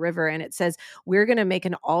in the river, and it says, we're going to make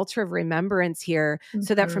an altar of remembrance here,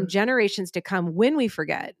 so that from mhm, generations to come, when we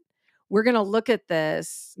forget, we're going to look at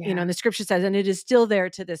this, yeah. and the scripture says, and it is still there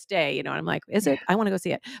to this day, and I'm like, is Yeah. it? I want to go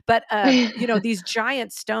see it. But, these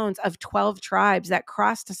giant stones of 12 tribes that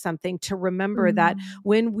crossed to something to remember that Mm,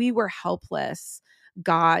 when we were helpless,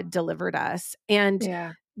 God delivered us. And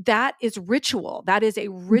yeah. that is ritual. That is a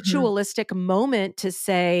Mhm, ritualistic moment to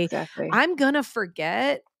say, exactly. I'm going to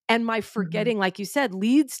forget. And my Mhm, forgetting, like you said,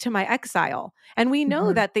 leads to my exile. And we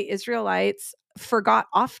know mhm, that the Israelites forgot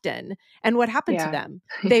often. And what happened to yeah. them?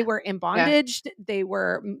 They Yeah. were in Yeah. bondage. They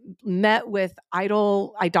were met with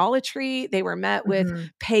idolatry. They were met with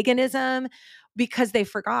Mhm, paganism. because they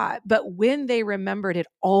forgot. But when they remembered, it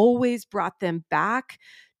always brought them back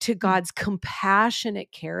to God's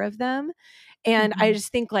compassionate care of them. And I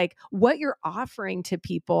just think like what you're offering to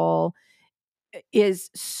people is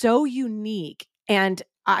so unique. And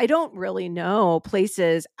I don't really know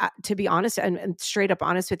places, to be honest, and straight up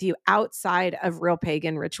honest with you, outside of real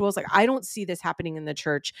pagan rituals. Like, I don't see this happening in the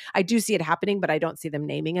church. I do see it happening, but I don't see them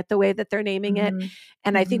naming it the way that they're naming it.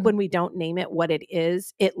 And I think when we don't name it what it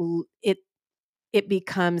is, it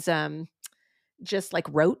becomes just like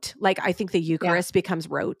rote. Like, I think the Eucharist becomes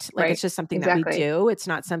rote. Like, it's just something that we do. It's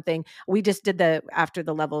not something we just did. After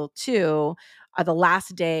the level 2, the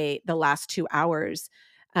last day, the last 2 hours,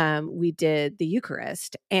 we did the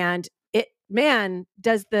Eucharist, and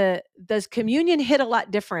does communion hit a lot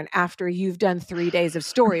different after you've done 3 days of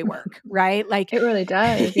story work, right? Like, it really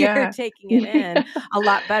does. You're taking it in a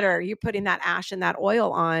lot better. You're putting that ash and that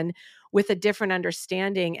oil on with a different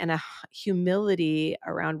understanding and a humility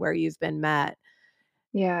around where you've been met.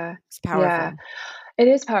 Yeah. It's powerful. Yeah. It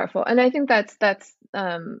is powerful. And I think that's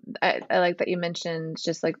I like that you mentioned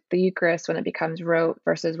just like the Eucharist when it becomes rote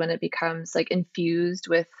versus when it becomes like infused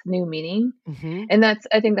with new meaning. And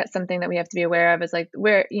I think that's something that we have to be aware of, is like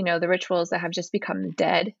where, the rituals that have just become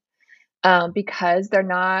dead, because they're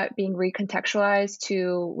not being recontextualized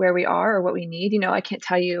to where we are or what we need. I can't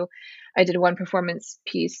tell you, I did one performance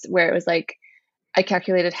piece where it was like, I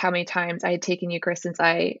calculated how many times I had taken Eucharist since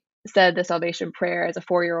I said the salvation prayer as a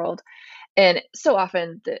 4-year-old. And so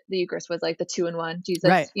often the Eucharist was like the 2-in-1 Jesus,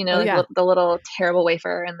 Right. the little terrible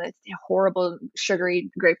wafer and the horrible sugary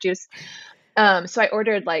grape juice. So I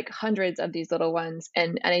ordered like hundreds of these little ones,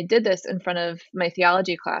 and I did this in front of my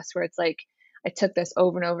theology class, where it's like I took this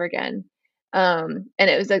over and over again. And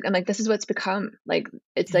it was like, I'm like, this is what's become. Like,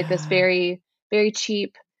 it's like this very, very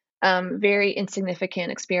cheap, very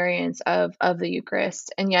insignificant experience of the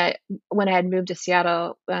Eucharist. And yet when I had moved to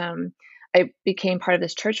Seattle, I became part of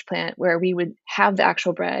this church plant where we would have the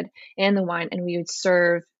actual bread and the wine, and we would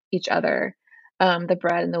serve each other the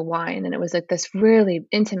bread and the wine. And it was like this really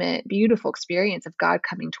intimate, beautiful experience of God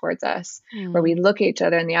coming towards us, where we'd look at each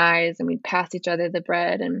other in the eyes and we'd pass each other the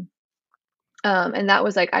bread. And that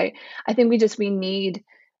was like, I think we need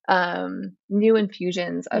new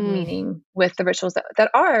infusions of meaning with the rituals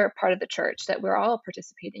that are part of the church that we're all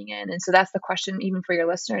participating in. And so that's the question, even for your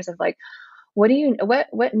listeners, of like, what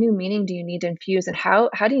new meaning do you need to infuse, and how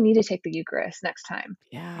do you need to take the Eucharist next time?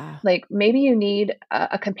 Yeah. Like, maybe you need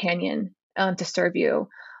a companion to serve you,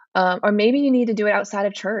 or maybe you need to do it outside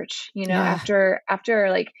of church. After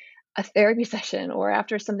like a therapy session, or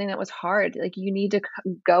after something that was hard, like you need to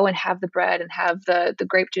go and have the bread and have the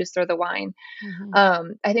grape juice or the wine. I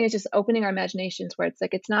think it's just opening our imaginations, where it's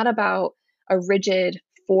like, it's not about a rigid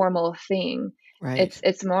formal thing. Right.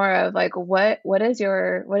 It's more of like, what is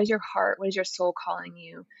your heart, what is your soul calling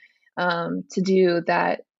you to do,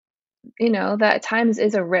 that that at times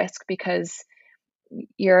is a risk, because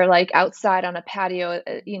you're like outside on a patio,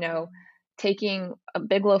 taking a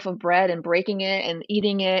big loaf of bread and breaking it and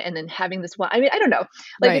eating it and then having this one. I mean, I don't know.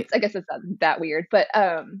 Like, Right. I guess it's not that weird, but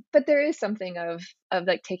there is something of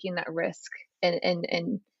like taking that risk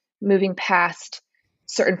and moving past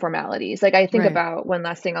certain formalities. Like, I think Right. about one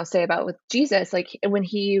last thing I'll say about with Jesus, like when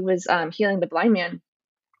he was healing the blind man,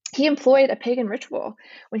 he employed a pagan ritual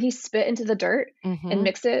when he spit into the dirt and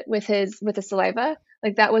mixed it with his saliva.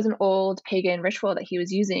 Like, that was an old pagan ritual that he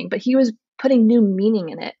was using, but he was putting new meaning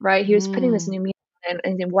in it, right? He was putting this new meaning in,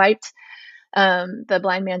 and he wiped the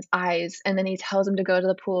blind man's eyes, and then he tells him to go to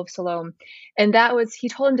the pool of Siloam. And he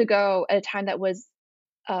told him to go at a time that was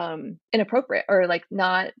inappropriate, or like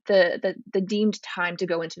not the deemed time to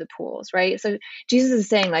go into the pools, right? So Jesus is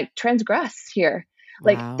saying, like, transgress here.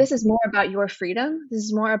 Like, Wow. this is more about your freedom. This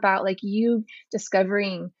is more about like you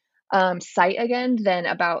discovering sight again than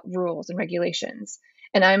about rules and regulations.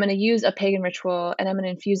 And I'm going to use a pagan ritual, and I'm going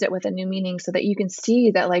to infuse it with a new meaning, so that you can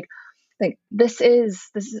see that like this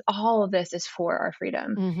is all of this is for our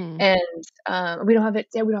freedom. And we don't have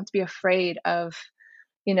to be afraid of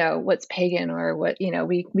what's pagan, or what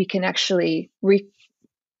we can actually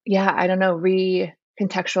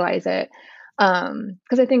recontextualize it,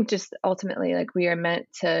 because I think just ultimately, like, we're meant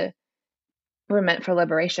for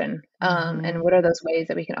liberation, and what are those ways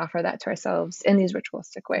that we can offer that to ourselves in these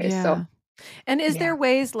ritualistic ways? Yeah. So And is yeah. there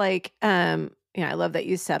ways like, I love that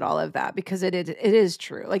you said all of that, because it is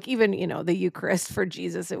true. Like, even, the Eucharist for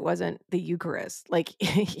Jesus, it wasn't the Eucharist. Like,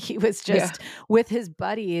 he was just with his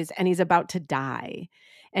buddies, and he's about to die.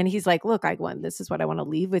 And he's like, look, this is what I want to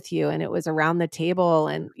leave with you. And it was around the table.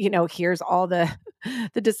 And, here's all the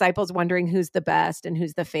disciples wondering who's the best and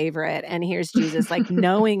who's the favorite. And here's Jesus, like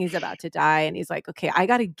knowing he's about to die. And he's like, okay, I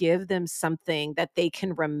got to give them something that they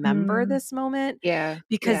can remember this moment. Yeah.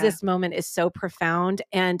 Because this moment is so profound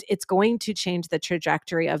and it's going to change the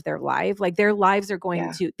trajectory of their life. Like their lives are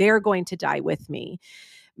they're going to die with me.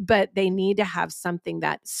 But they need to have something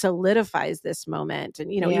that solidifies this moment.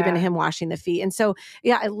 And, even him washing the feet. And so,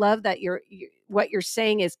 I love that what you're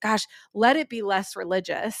saying is, gosh, let it be less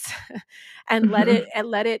religious and let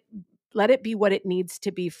it be what it needs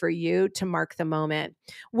to be for you to mark the moment.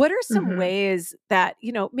 What are some ways that,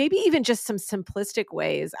 maybe even just some simplistic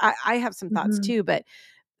ways? I have some thoughts too, but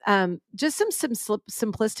just some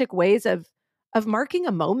simplistic ways of marking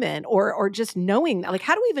a moment or just knowing, like,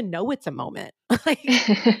 how do we even know it's a moment? Like,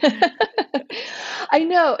 I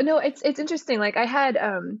know. No, it's interesting. Like I had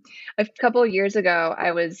a couple of years ago,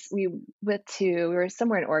 we were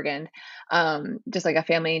somewhere in Oregon, just like a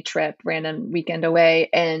family trip, random weekend away,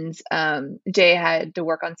 and Jay had to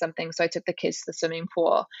work on something, so I took the kids to the swimming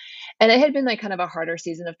pool. And it had been like kind of a harder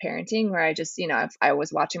season of parenting where I just, I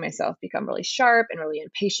was watching myself become really sharp and really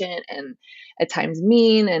impatient and at times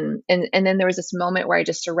mean. And then there was this moment where I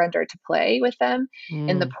just surrendered to play with them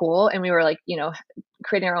in the pool. And we were like,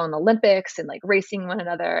 creating our own Olympics and like racing one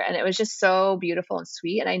another. And it was just so beautiful and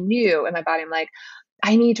sweet. And I knew in my body, I'm like,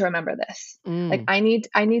 I need to remember this. Like I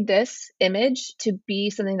need this image to be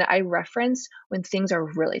something that I reference when things are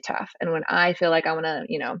really tough and when I feel like I want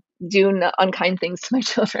to, do unkind things to my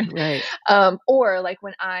children. right. Or like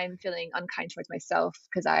when I'm feeling unkind towards myself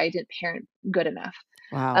because I didn't parent good enough.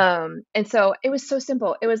 Wow. And so it was so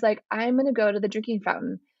simple. It was like, I'm going to go to the drinking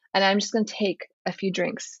fountain and I'm just going to take a few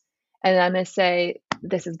drinks and I'm going to say,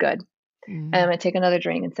 this is good. And I'm going to take another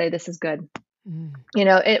drink and say, this is good.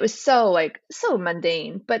 It was so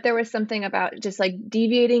mundane, but there was something about just like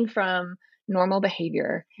deviating from normal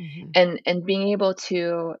behavior and being able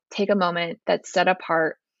to take a moment that's set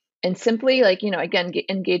apart and simply like, again,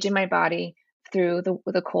 engaging my body through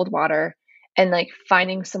the cold water and like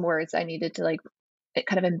finding some words I needed to like it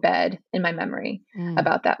kind of embed in my memory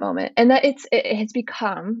about that moment. And that it has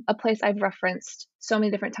become a place I've referenced so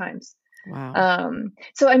many different times. Wow.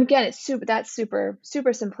 So again, that's super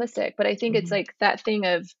simplistic, but I think it's like that thing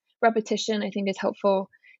of repetition, I think is helpful.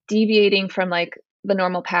 Deviating from like the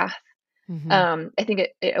normal path. I think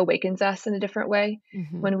it awakens us in a different way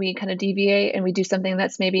when we kind of deviate and we do something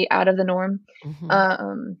that's maybe out of the norm.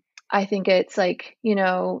 I think it's like,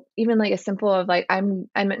 even like a simple of like, I'm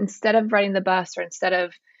instead of riding the bus or instead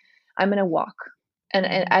of, I'm going to walk. And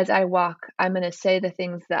as I walk, I'm going to say the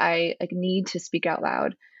things that I like need to speak out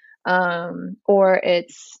loud. Or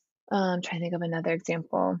it's, I'm trying to think of another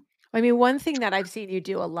example. I mean, one thing that I've seen you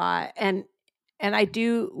do a lot, and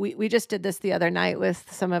we just did this the other night with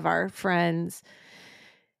some of our friends,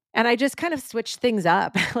 and I just kind of switched things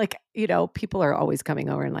up. Like, people are always coming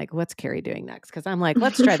over and like, what's Carrie doing next? Because I'm like,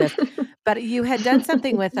 let's try this. But you had done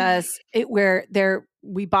something with us where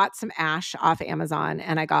we bought some ash off Amazon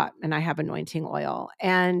and I have anointing oil.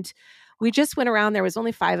 And we just went around. There was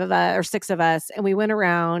only 5 of us or 6 of us. And we went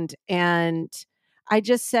around and I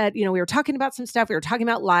just said, we were talking about some stuff. We were talking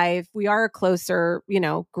about life. We are a closer,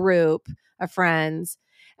 group of friends.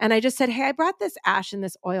 And I just said, hey, I brought this ash and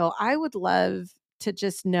this oil. I would love to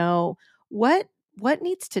just know what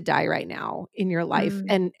needs to die right now in your life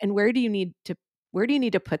and where do you need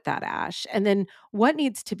to put that ash? And then what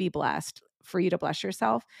needs to be blessed for you to bless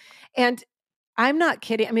yourself? And I'm not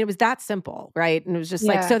kidding. I mean, it was that simple, right? And it was just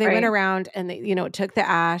like, so they went around and they, took the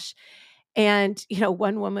ash and,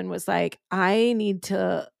 one woman was like, I need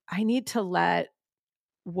to let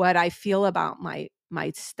what I feel about my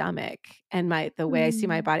stomach and the way I see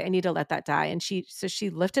my body, I need to let that die. And she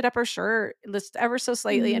lifted up her shirt ever so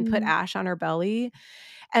slightly and put ash on her belly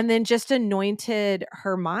and then just anointed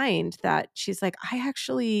her mind that she's like, I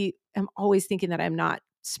actually am always thinking that I'm not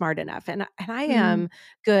smart enough. And I am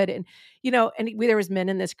good. And, there was men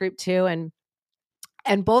in this group too.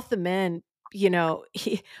 And both the men,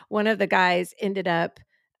 one of the guys ended up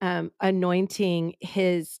anointing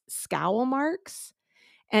his scowl marks.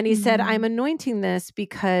 And he said, I'm anointing this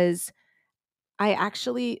because I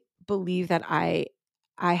actually believe that I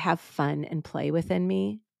have fun and play within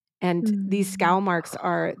me. And these scowl marks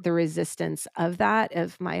are the resistance of that,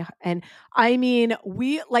 and I mean,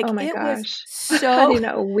 Oh my it was gosh. so I do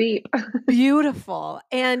not weep. beautiful.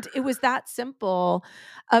 And it was that simple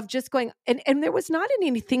of just going, and there was not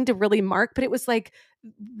anything to really mark, but it was like,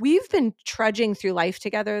 we've been trudging through life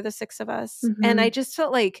together, the 6 of us. And I just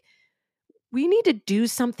felt like we need to do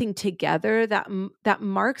something together that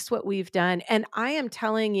marks what we've done. And I am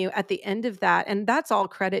telling you, at the end of that, and that's all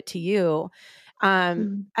credit to you.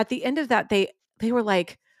 At the end of that, they were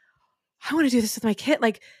like, I want to do this with my kid.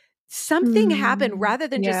 Like, something happened, rather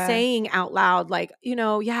than just Yeah. saying out loud, like,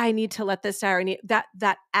 yeah, I need to let this out. I need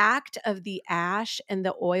that act of the ash and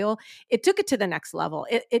the oil. It took it to the next level.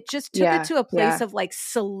 It just took it Yeah. to a place Yeah. of like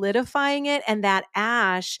solidifying it. And that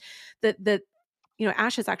ash, the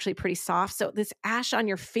ash is actually pretty soft. So this ash on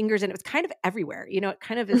your fingers, and it was kind of everywhere. It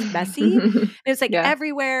kind of is messy. And it was like Yeah.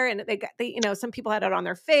 everywhere. And they some people had it on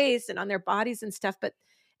their face and on their bodies and stuff.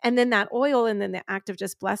 And then that oil, and then the act of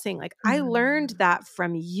just blessing. Like, I learned that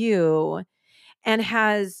from you, and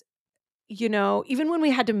has, even when we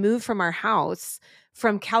had to move from our house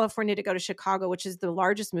from California to go to Chicago, which is the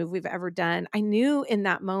largest move we've ever done, I knew in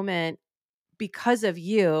that moment, because of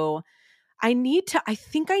you, I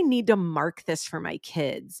think I need to mark this for my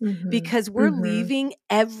kids, because we're leaving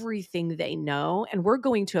everything they know, and we're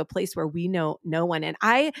going to a place where we know no one. And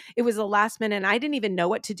it was the last minute, and I didn't even know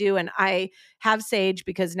what to do. And I have sage,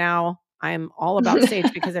 because now I'm all about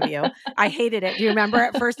sage because of you. I hated it. Do you remember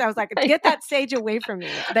at first I was like, get that sage away from me.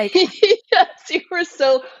 Like, Yes, you were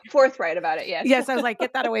so forthright about it. Yes. yes, I was like,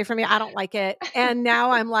 get that away from me. I don't like it. And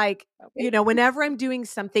now I'm like, Okay. whenever I'm doing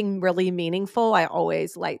something really meaningful, I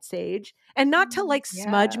always light sage, and not to like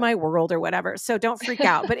smudge Yeah. my world or whatever. So don't freak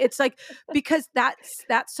out. But it's like, because that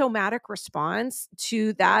somatic response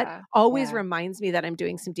to that Yeah. always Yeah. reminds me that I'm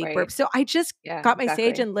doing some deep Right. work. So I just Yeah, got my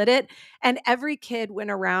sage exactly. and lit it. And every kid went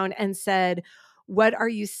around and said, what are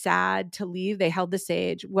you sad to leave? They held the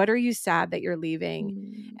sage. What are you sad that you're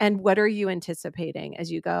leaving? And what are you anticipating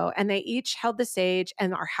as you go? And they each held the sage,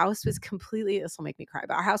 and our house was completely, this will make me cry,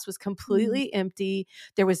 but our house was completely empty.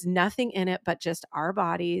 There was nothing in it but just our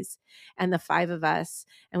bodies and the five of us.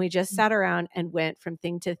 And we just sat around and went from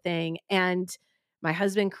thing to thing. And my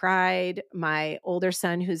husband cried. My older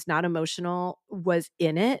son, who's not emotional, was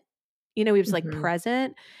in it. He was like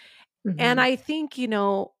present. And I think,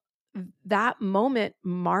 that moment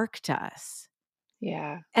marked us.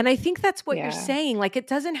 Yeah. And I think that's what you're Yeah. saying. Like, it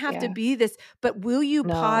doesn't have to Yeah. be this, but will you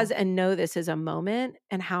pause No. and know this is a moment?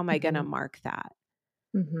 And how am I going to mark that?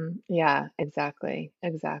 Yeah, exactly.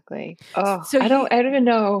 Exactly. Oh, So you, I don't even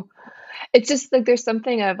know. It's just like there's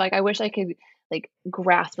something of like I wish I could like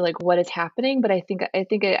grasp like what is happening, but I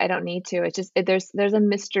don't need to. It's just there's a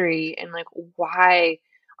mystery in like why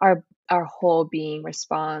our whole being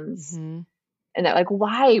responds, Mhm. and that like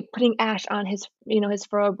why putting ash on his his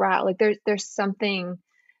furrowed brow, like there's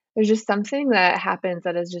just something that happens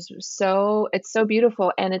that is just it's so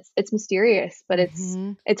beautiful, and it's mysterious, but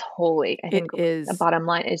Mhm. it's holy. I It think the is. bottom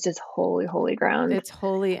line is just holy ground. It's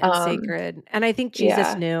holy and Um, sacred. And I think Jesus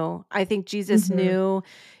yeah. knew. I think Jesus Mhm. knew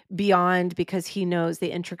beyond, because he knows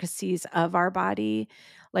the intricacies of our body.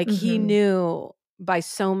 Like, he Mhm. knew by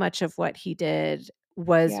so much of what he did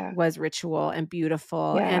Yeah. was ritual and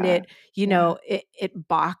beautiful. And Yeah. Yeah. it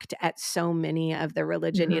balked at so many of the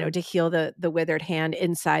religion, Mhm. to heal the withered hand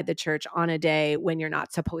inside the church on a day when you're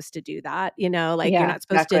not supposed to do that, like you're Yeah, not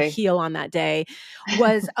supposed to exactly. heal on that day,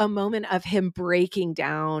 was a moment of him breaking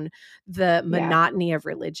down the Yeah. monotony of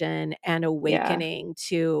religion and Yeah. awakening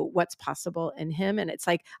to what's possible in him. And it's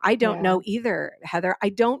like, I don't Yeah. know either, Heather. I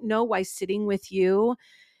don't know why sitting with you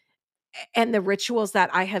and the rituals that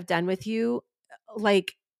I have done with you,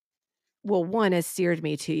 like, well, one has seared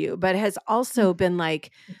me to you, but has also been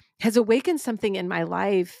like, has awakened something in my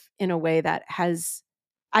life in a way that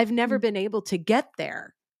I've never been able to get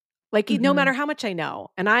there. Like, no matter Mhm. how much I know,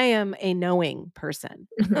 and I am a knowing person.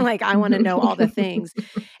 Like, I want to know all the things.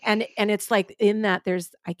 And it's like, in that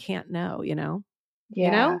I can't know, you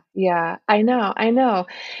Yeah, know? yeah. I know, I know.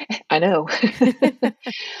 I know.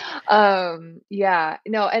 Yeah.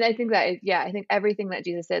 No, and I think that yeah, I think everything that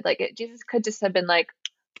Jesus said, like, Jesus could just have been like,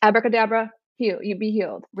 "Abracadabra, heal, you be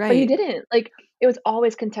healed." But he Right. didn't. Like, it was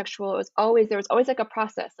always contextual. It was always there was always, like, a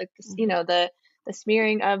process, like, this, Mhm. the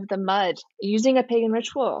smearing of the mud, using a pagan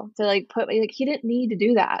ritual to, like, put like, he didn't need to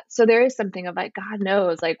do that. So there is something of, like, God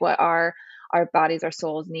knows, like, what our bodies, our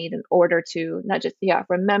souls need in order to not just, yeah,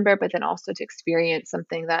 remember, but then also to experience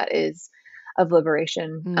something that is of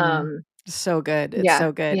liberation. Mm. So good. It's Yeah,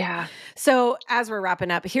 so good. yeah. So as we're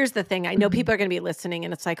wrapping up, here's the thing. I know Mhm. people are going to be listening,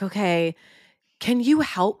 and it's like, okay, can you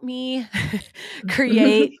help me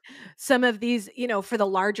create some of these, for the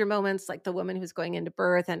larger moments, like the woman who's going into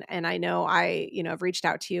birth? And I know I've reached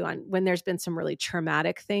out to you on when there's been some really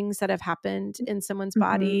traumatic things that have happened in someone's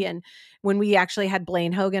body. Mhm. And when we actually had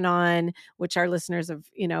Blaine Hogan on, which our listeners have,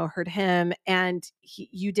 heard him, and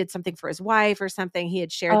you did something for his wife or something, he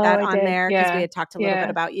had shared Oh, that I on did. there because we Yeah, had talked a little bit yeah.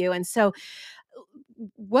 about you. And so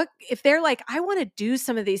what if they're like, I want to do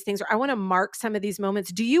some of these things, or I want to mark some of these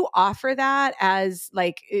moments? Do you offer that as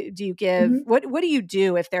like, do you give, Mhm. what do you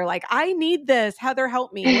do if they're like, I need this, Heather,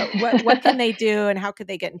 help me? What can they do, and how could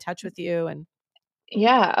they get in touch with you? And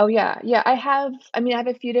Yeah. Oh, yeah. Yeah. I mean, I have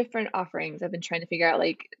a few different offerings I've been trying to figure out,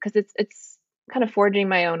 like, because it's kind of forging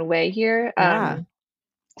my own way here. yeah.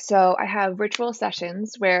 So I have ritual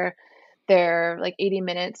sessions where they're like 80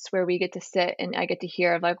 minutes where we get to sit and I get to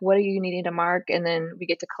hear of like, what are you needing to mark? And then we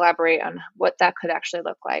get to collaborate on what that could actually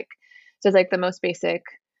look like. So it's like the most basic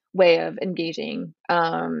way of engaging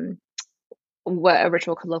what a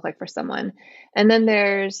ritual could look like for someone. And then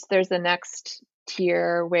there's the next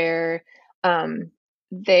tier where um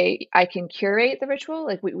I can curate the ritual.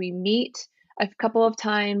 Like we meet a couple of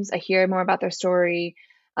times, I hear more about their story,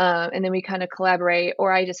 and then we kind of collaborate,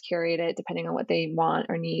 or I just curate it depending on what they want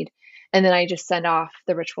or need. And then I just send off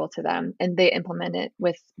the ritual to them and they implement it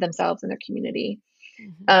with themselves and their community.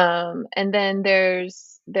 Mhm. And then there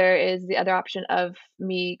is the other option of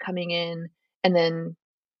me coming in and then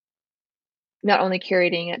not only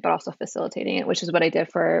curating it but also facilitating it, which is what I did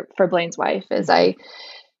for Blaine's wife. Is Mhm. I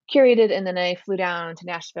curated and then I flew down to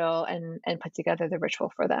Nashville and put together the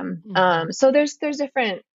ritual for them. Mhm. So there's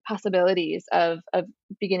different possibilities of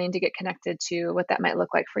beginning to get connected to what that might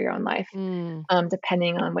look like for your own life, Mm.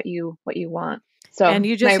 depending on what you want. So And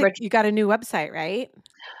you got a new website, right?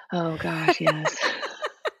 oh gosh, yes.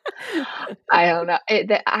 I don't know.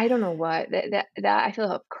 I don't know what that I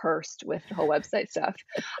feel cursed with the whole website stuff.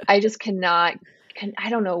 I just cannot. I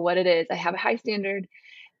don't know what it is. I have a high standard.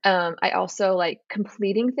 I also like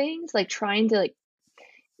completing things, like trying to like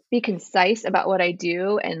be concise about what I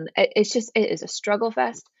do, and it is a struggle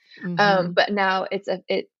fest. Mhm. But now it's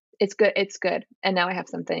good. It's good, and now I have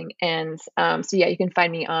something, and so yeah, you can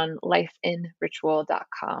find me on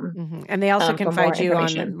lifeinritual.com Mhm. And they also can for more find you on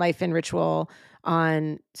information. Life in Ritual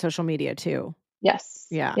on social media too. Yes.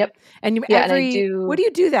 Yeah. Yep. And you Yeah, and I what do. do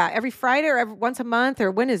you do that? Every Friday, or once a month,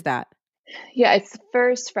 or when is that? Yeah, it's the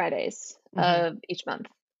first Fridays Mhm. of each month.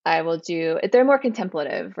 I will do. They're more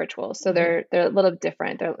contemplative rituals, so Mhm. they're a little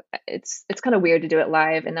different. It's kind of weird to do it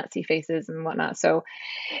live and not see faces and whatnot. So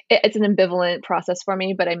it's an ambivalent process for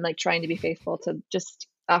me, but I'm like trying to be faithful to just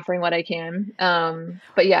offering what I can.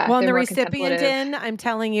 But yeah, Well, on they're the more recipient contemplative. end, I'm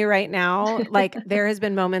telling you right now, like there has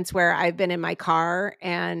been moments where I've been in my car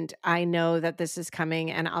and I know that this is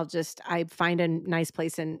coming, and I find a nice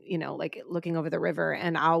place and, like looking over the river,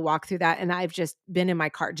 and I'll walk through that, and I've just been in my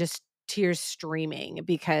car just tears streaming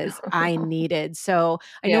because I needed. So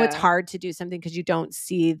I know it's Yeah. hard to do something because you don't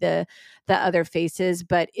see the other faces,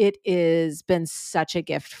 but it is been such a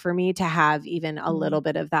gift for me to have even a little Mm,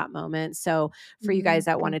 bit of that moment. So for you guys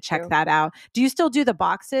that want thank to check you. that out. Do you still do the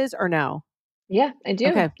boxes or no? Yeah, I do.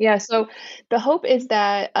 Okay. Yeah. So the hope is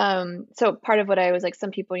that so part of what I was like,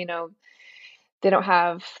 some people, they don't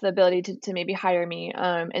have the ability to maybe hire me.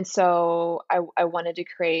 And so I wanted to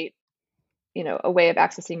create, a way of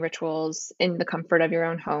accessing rituals in the comfort of your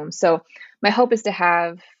own home. So my hope is to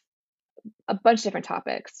have a bunch of different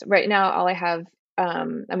topics. Right now, all I have,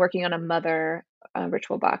 I'm working on a mother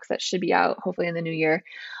ritual box that should be out hopefully in the new year.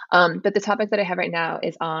 But the topic that I have right now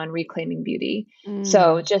is on reclaiming beauty.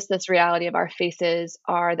 So Mm, just this reality of our faces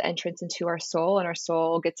are the entrance into our soul, and our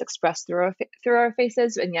soul gets expressed through our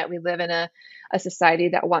faces. And yet we live in a society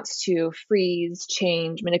that wants to freeze,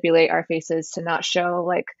 change, manipulate our faces to not show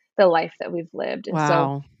like the life that we've lived. And so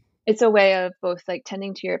wow. it's a way of both, like,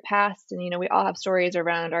 tending to your past and, we all have stories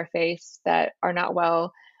around our face that are not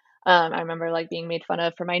well. I remember, like, being made fun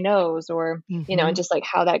of for my nose or, and Mhm. just, like,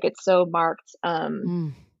 how that gets so marked,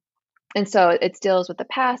 Mm, and so it deals with the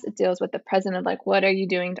past, it deals with the present of, like, what are you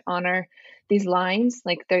doing to honor these lines?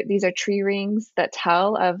 Like, these are tree rings that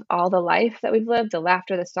tell of all the life that we've lived, the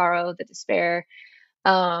laughter, the sorrow, the despair,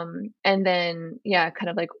 and then, yeah, kind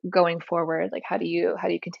of, like, going forward, like, how do you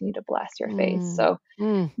continue to bless your face? mm, So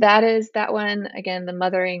mm. that is that one. Again, the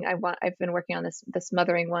mothering, I've been working on this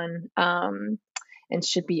mothering one, and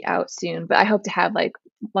should be out soon. But I hope to have like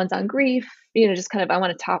ones on grief, just kind of I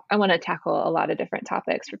want to tackle a lot of different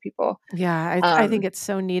topics for people. Yeah, I think Um, it's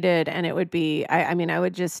so needed, and it would be I mean, I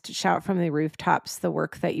would just shout from the rooftops the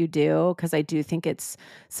work that you do, because I do think it's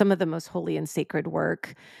some of the most holy and sacred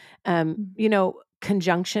work.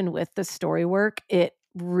 Conjunction with the story work, it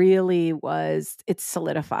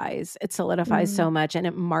solidifies so mm, much, and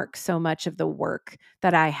it marks so much of the work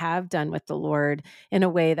that I have done with the Lord in a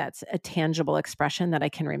way that's a tangible expression that I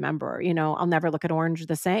can remember. I'll never look at orange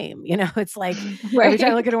the same. It's like every time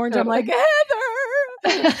I right. look at orange, I'm like, Totally.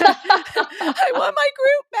 Heather, I want my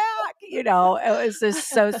group back. It was just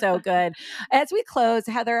so, so good. As we close,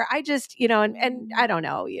 Heather, I just, and I don't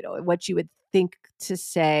know, what you would think to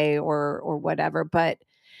say or whatever, but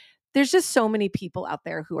there's just so many people out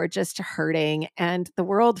there who are just hurting, and the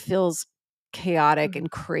world feels chaotic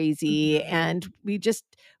and crazy, and we just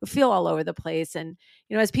feel all over the place. And,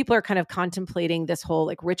 as people are kind of contemplating this whole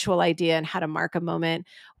like ritual idea and how to mark a moment,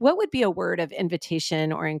 what would be a word of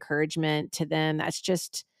invitation or encouragement to them that's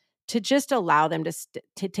just to just allow them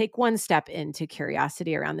to take one step into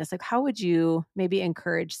curiosity around this? Like, how would you maybe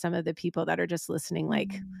encourage some of the people that are just listening,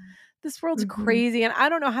 like, this world's crazy and I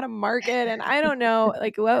don't know how to market and I don't know,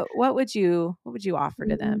 like, what would you offer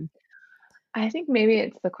to them? I think maybe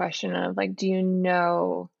it's the question of like, do you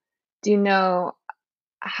know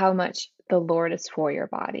how much the Lord is for your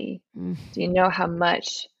body? Mm. Do you know how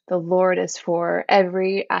much the Lord is for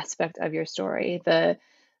every aspect of your story? The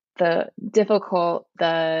difficult,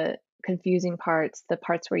 the confusing parts, the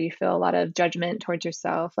parts where you feel a lot of judgment towards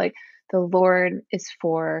yourself. Like the Lord is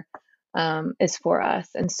for us.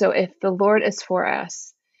 And so if the Lord is for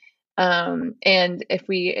us, and if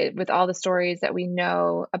we, with all the stories that we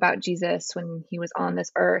know about Jesus when he was on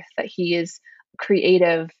this earth, that he is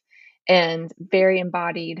creative and very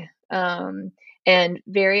embodied, and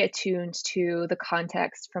very attuned to the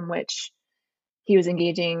context from which he was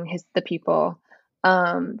engaging the people,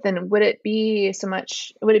 then would it be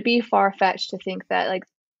far-fetched to think that like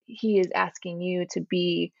he is asking you to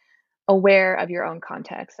be aware of your own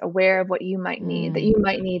context, aware of what you might need, that you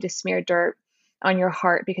might need to smear dirt on your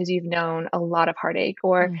heart because you've known a lot of heartache,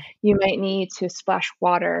 or you might need to splash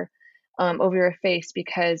water over your face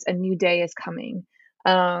because a new day is coming.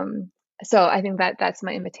 So I think that that's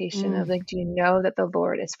my invitation of like, do you know that the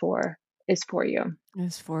Lord is for you?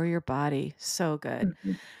 It's for your body. So good.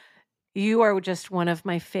 Mhm. You are just one of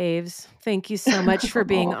my faves. Thank you so much for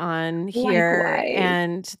being Oh, on here. likewise.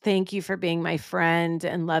 And thank you for being my friend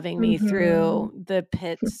and loving me Mhm. through the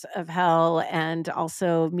pits of hell and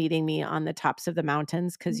also meeting me on the tops of the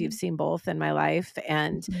mountains, because you've Mhm. seen both in my life.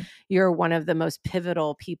 And Mhm. you're one of the most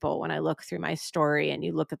pivotal people when I look through my story and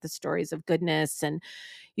you look at the stories of goodness and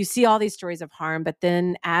you see all these stories of harm. But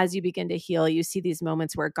then as you begin to heal, you see these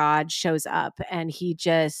moments where God shows up and he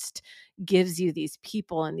just gives you these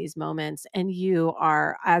people in these moments. And you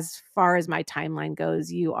are, as far as my timeline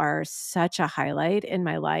goes, you are such a highlight in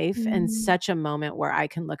my life and Mhm. such a moment where I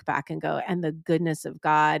can look back and go, and the goodness of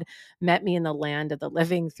God met me in the land of the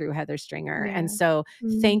living through Heather Stringer. And Yeah. so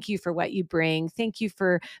Mm. thank you for what you bring. Thank you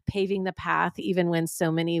for paving the path, even when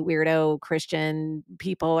so many weirdo Christian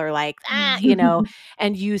people are like, and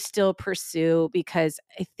you still pursue, because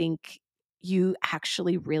I think you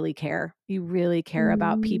actually really care. You really care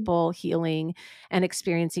about Mm. people healing and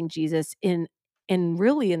experiencing Jesus in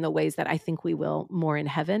really in the ways that I think we will more in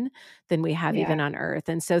heaven than we have Yeah. even on earth.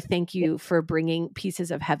 And so thank Yeah. you for bringing pieces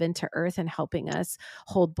of heaven to earth and helping us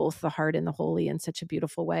hold both the heart and the holy in such a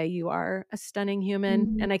beautiful way. You are a stunning human,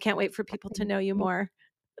 Mm. and I can't wait for people to Thank know you you. more.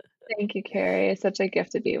 Thank you, Carrie. It's such a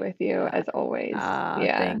gift to be with you as always.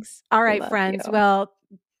 Yeah. Thanks. All I right, love you. friends. Well,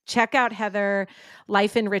 check out Heather,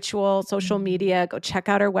 Life in Ritual, social Mm. media. Go check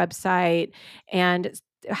out her website. And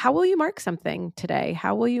how will you mark something today?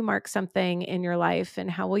 How will you mark something in your life? And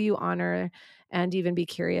how will you honor and even be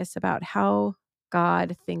curious about how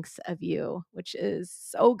God thinks of you, which is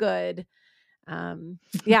so good.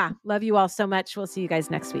 Yeah, love you all so much. We'll see you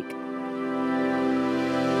guys next week.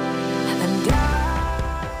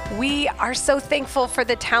 We are so thankful for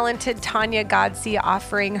the talented Tanya Godsey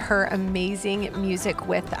offering her amazing music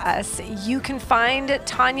with us. You can find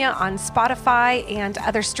Tanya on Spotify and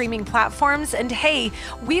other streaming platforms. And hey,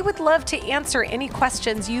 we would love to answer any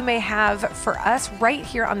questions you may have for us right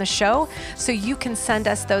here on the show. So you can send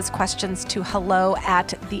us those questions to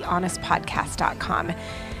hello@thehonestpodcast.com.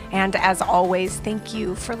 And as always, thank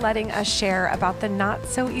you for letting us share about the not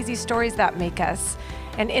so easy stories that make us,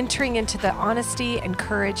 and entering into the honesty and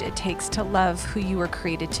courage it takes to love who you were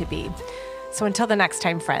created to be. So until the next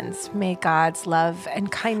time, friends, may God's love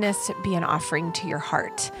and kindness be an offering to your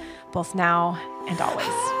heart, both now and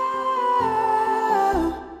always.